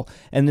powerful.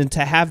 And then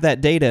to have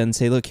that data and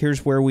say, look,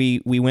 here's where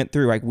we went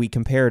through, like we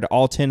compared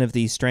all 10 of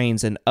these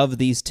strains, and of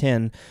these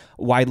 10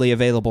 widely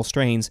available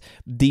strains,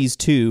 these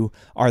 2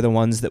 are the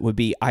ones that would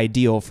be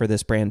ideal for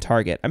this brand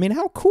target. I mean,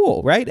 how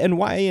cool, right? And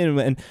why?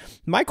 And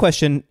my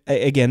question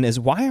again is,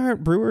 why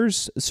aren't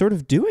brewers sort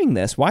of doing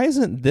this? Why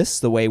isn't this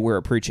the way we're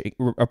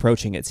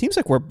approaching it? It seems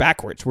like we're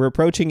backwards. We're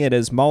approaching it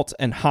as malt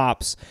and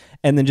hops,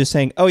 and then just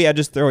saying, oh yeah,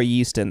 just throw a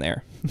yeast in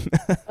there.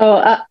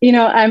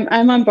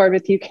 I'm on board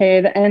with you,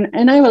 Cade,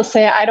 and I will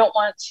say I don't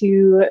want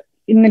to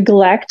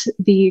neglect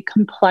the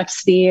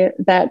complexity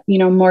that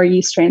more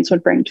yeast strains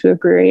would bring to a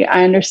brewery.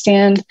 I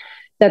understand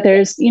that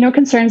there's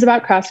concerns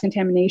about cross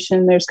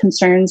contamination. There's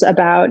concerns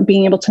about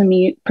being able to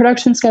meet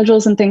production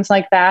schedules and things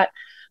like that.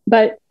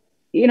 But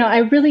I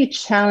really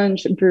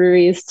challenge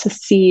breweries to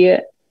see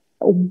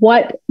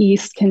what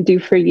yeast can do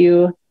for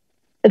you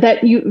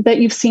that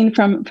you've seen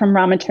from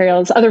raw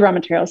materials, other raw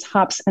materials,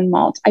 hops and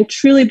malt. I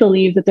truly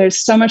believe that there's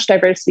so much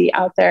diversity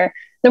out there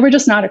that we're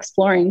just not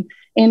exploring.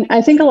 And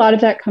I think a lot of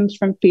that comes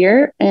from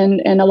fear,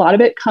 and a lot of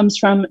it comes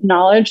from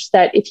knowledge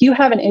that if you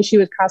have an issue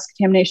with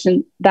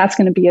cross-contamination, that's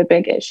going to be a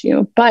big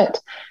issue. But,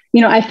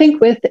 I think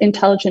with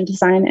intelligent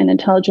design and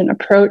intelligent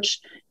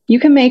approach, you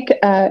can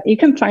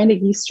find a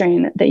yeast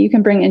strain that you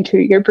can bring into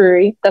your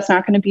brewery that's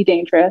not going to be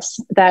dangerous,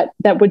 that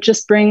would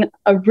just bring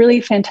a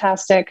really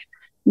fantastic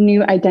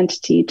new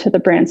identity to the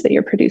brands that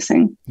you're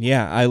producing.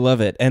 Yeah, I love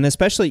it. And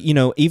especially,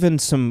 even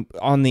some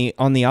on the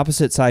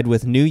opposite side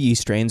with new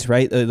yeast strains,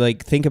 right?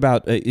 Like think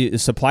about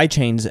supply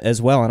chains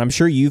as well. And I'm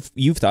sure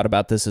you've thought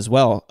about this as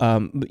well.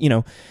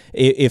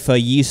 If a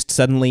yeast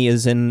suddenly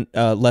is in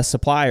less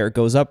supply or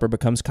goes up or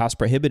becomes cost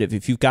prohibitive,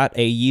 if you've got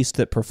a yeast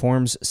that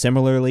performs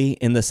similarly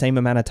in the same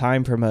amount of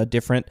time from a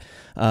different,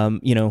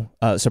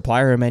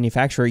 supplier or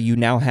manufacturer, you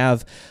now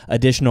have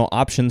additional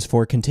options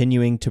for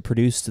continuing to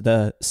produce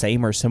the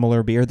same or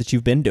similar beer that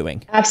you've been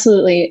doing.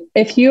 Absolutely.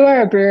 If you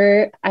are a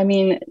brewer, I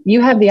mean,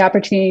 you have the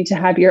opportunity to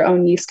have your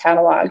own yeast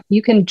catalog.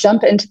 You can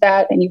jump into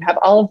that, and you have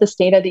all of this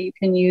data that you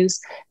can use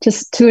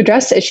to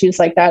address issues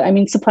like that. I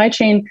mean, supply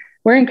chain,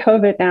 we're in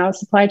COVID now.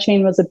 Supply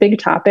chain was a big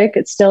topic.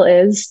 It still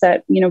is.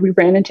 That, we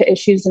ran into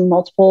issues in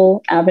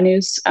multiple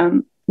avenues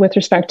with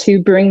respect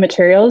to brewing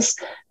materials,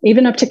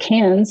 even up to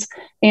cans,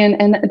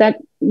 and that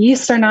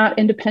yeasts are not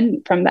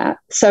independent from that.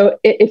 So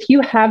if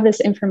you have this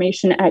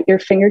information at your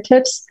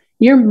fingertips,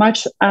 you're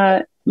much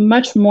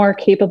more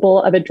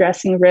capable of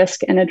addressing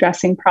risk and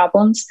addressing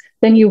problems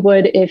than you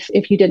would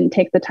if you didn't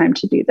take the time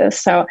to do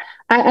this. So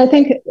I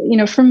think,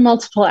 from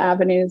multiple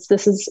avenues,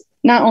 this is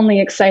not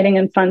only exciting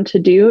and fun to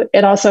do,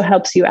 it also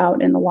helps you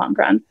out in the long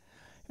run.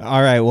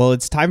 All right. Well,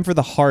 it's time for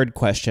the hard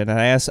question.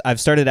 And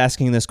I've started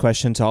asking this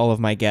question to all of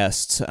my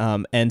guests.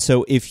 And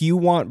so if you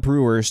want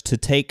brewers to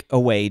take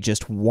away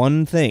just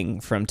one thing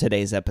from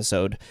today's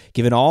episode,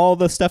 given all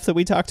the stuff that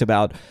we talked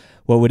about,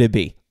 what would it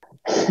be?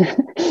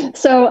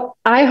 So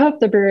I hope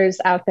the brewers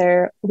out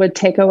there would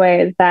take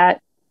away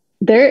that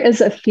there is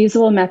a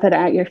feasible method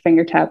at your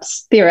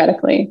fingertips,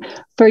 theoretically,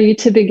 for you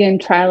to begin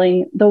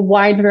trialing the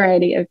wide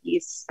variety of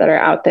yeasts that are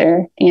out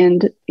there.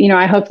 And,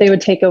 I hope they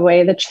would take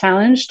away the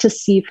challenge to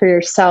see for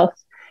yourself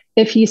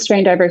if yeast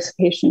strain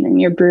diversification in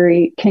your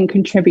brewery can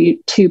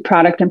contribute to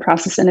product and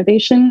process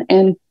innovation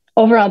and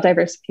overall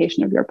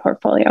diversification of your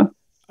portfolio.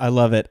 I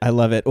love it. I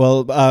love it.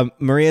 Well,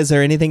 Maria, is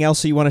there anything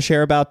else you want to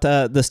share about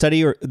the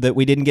study that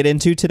we didn't get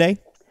into today?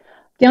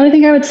 The only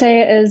thing I would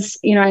say is,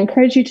 I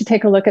encourage you to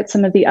take a look at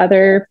some of the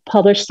other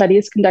published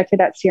studies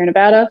conducted at Sierra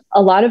Nevada.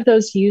 A lot of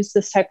those use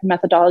this type of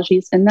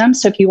methodologies in them.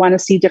 So if you want to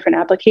see different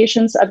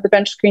applications of the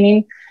bench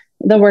screening,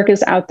 the work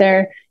is out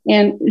there.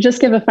 And just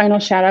give a final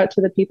shout out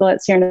to the people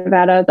at Sierra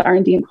Nevada, the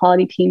R&D and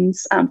quality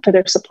teams for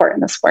their support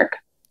in this work.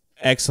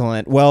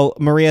 Excellent. Well,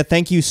 Maria,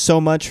 thank you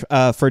so much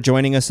for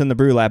joining us in the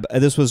Brü Lab.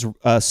 This was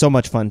so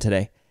much fun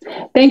today.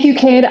 Thank you,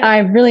 Cade. I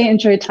really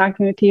enjoyed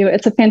talking with you.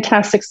 It's a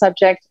fantastic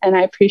subject, and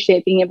I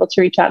appreciate being able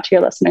to reach out to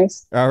your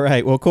listeners. All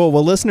right. Well, cool.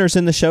 Well, listeners,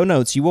 in the show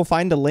notes, you will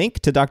find a link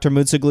to Dr.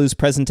 Moutsoglou's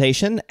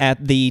presentation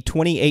at the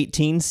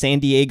 2018 San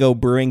Diego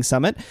Brewing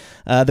Summit.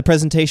 The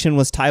presentation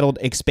was titled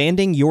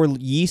Expanding Your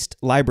Yeast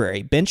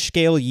Library, Bench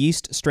Scale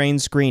Yeast Strain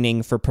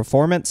Screening for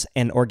Performance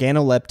and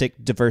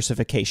Organoleptic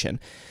Diversification.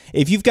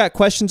 If you've got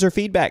questions or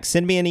feedback,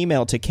 send me an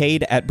email to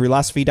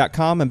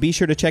cade@brewlosophy.com, and be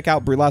sure to check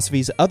out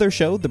Brewlosophy's other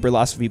show, the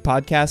Brewlosophy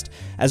Podcast,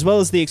 as well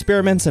as the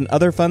experiments and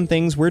other fun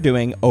things we're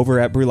doing over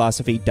at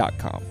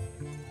brewlosophy.com.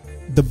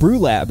 The Brü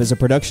Lab is a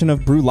production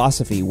of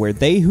Brewlosophy, where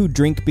they who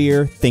drink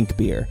beer think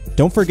beer.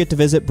 Don't forget to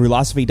visit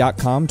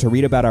brewlosophy.com to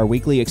read about our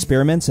weekly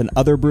experiments and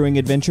other brewing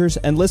adventures,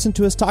 and listen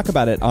to us talk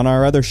about it on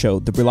our other show,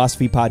 the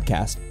Brewlosophy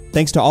Podcast.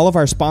 Thanks to all of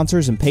our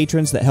sponsors and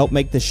patrons that help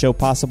make this show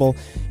possible.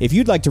 If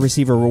you'd like to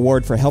receive a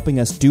reward for helping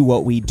us do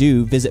what we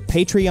do, visit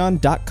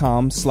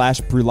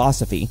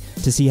patreon.com/brewlosophy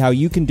to see how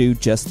you can do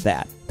just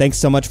that. Thanks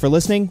so much for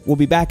listening. We'll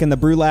be back in the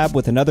Brü Lab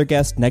with another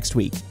guest next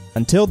week.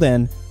 Until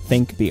then,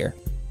 think beer.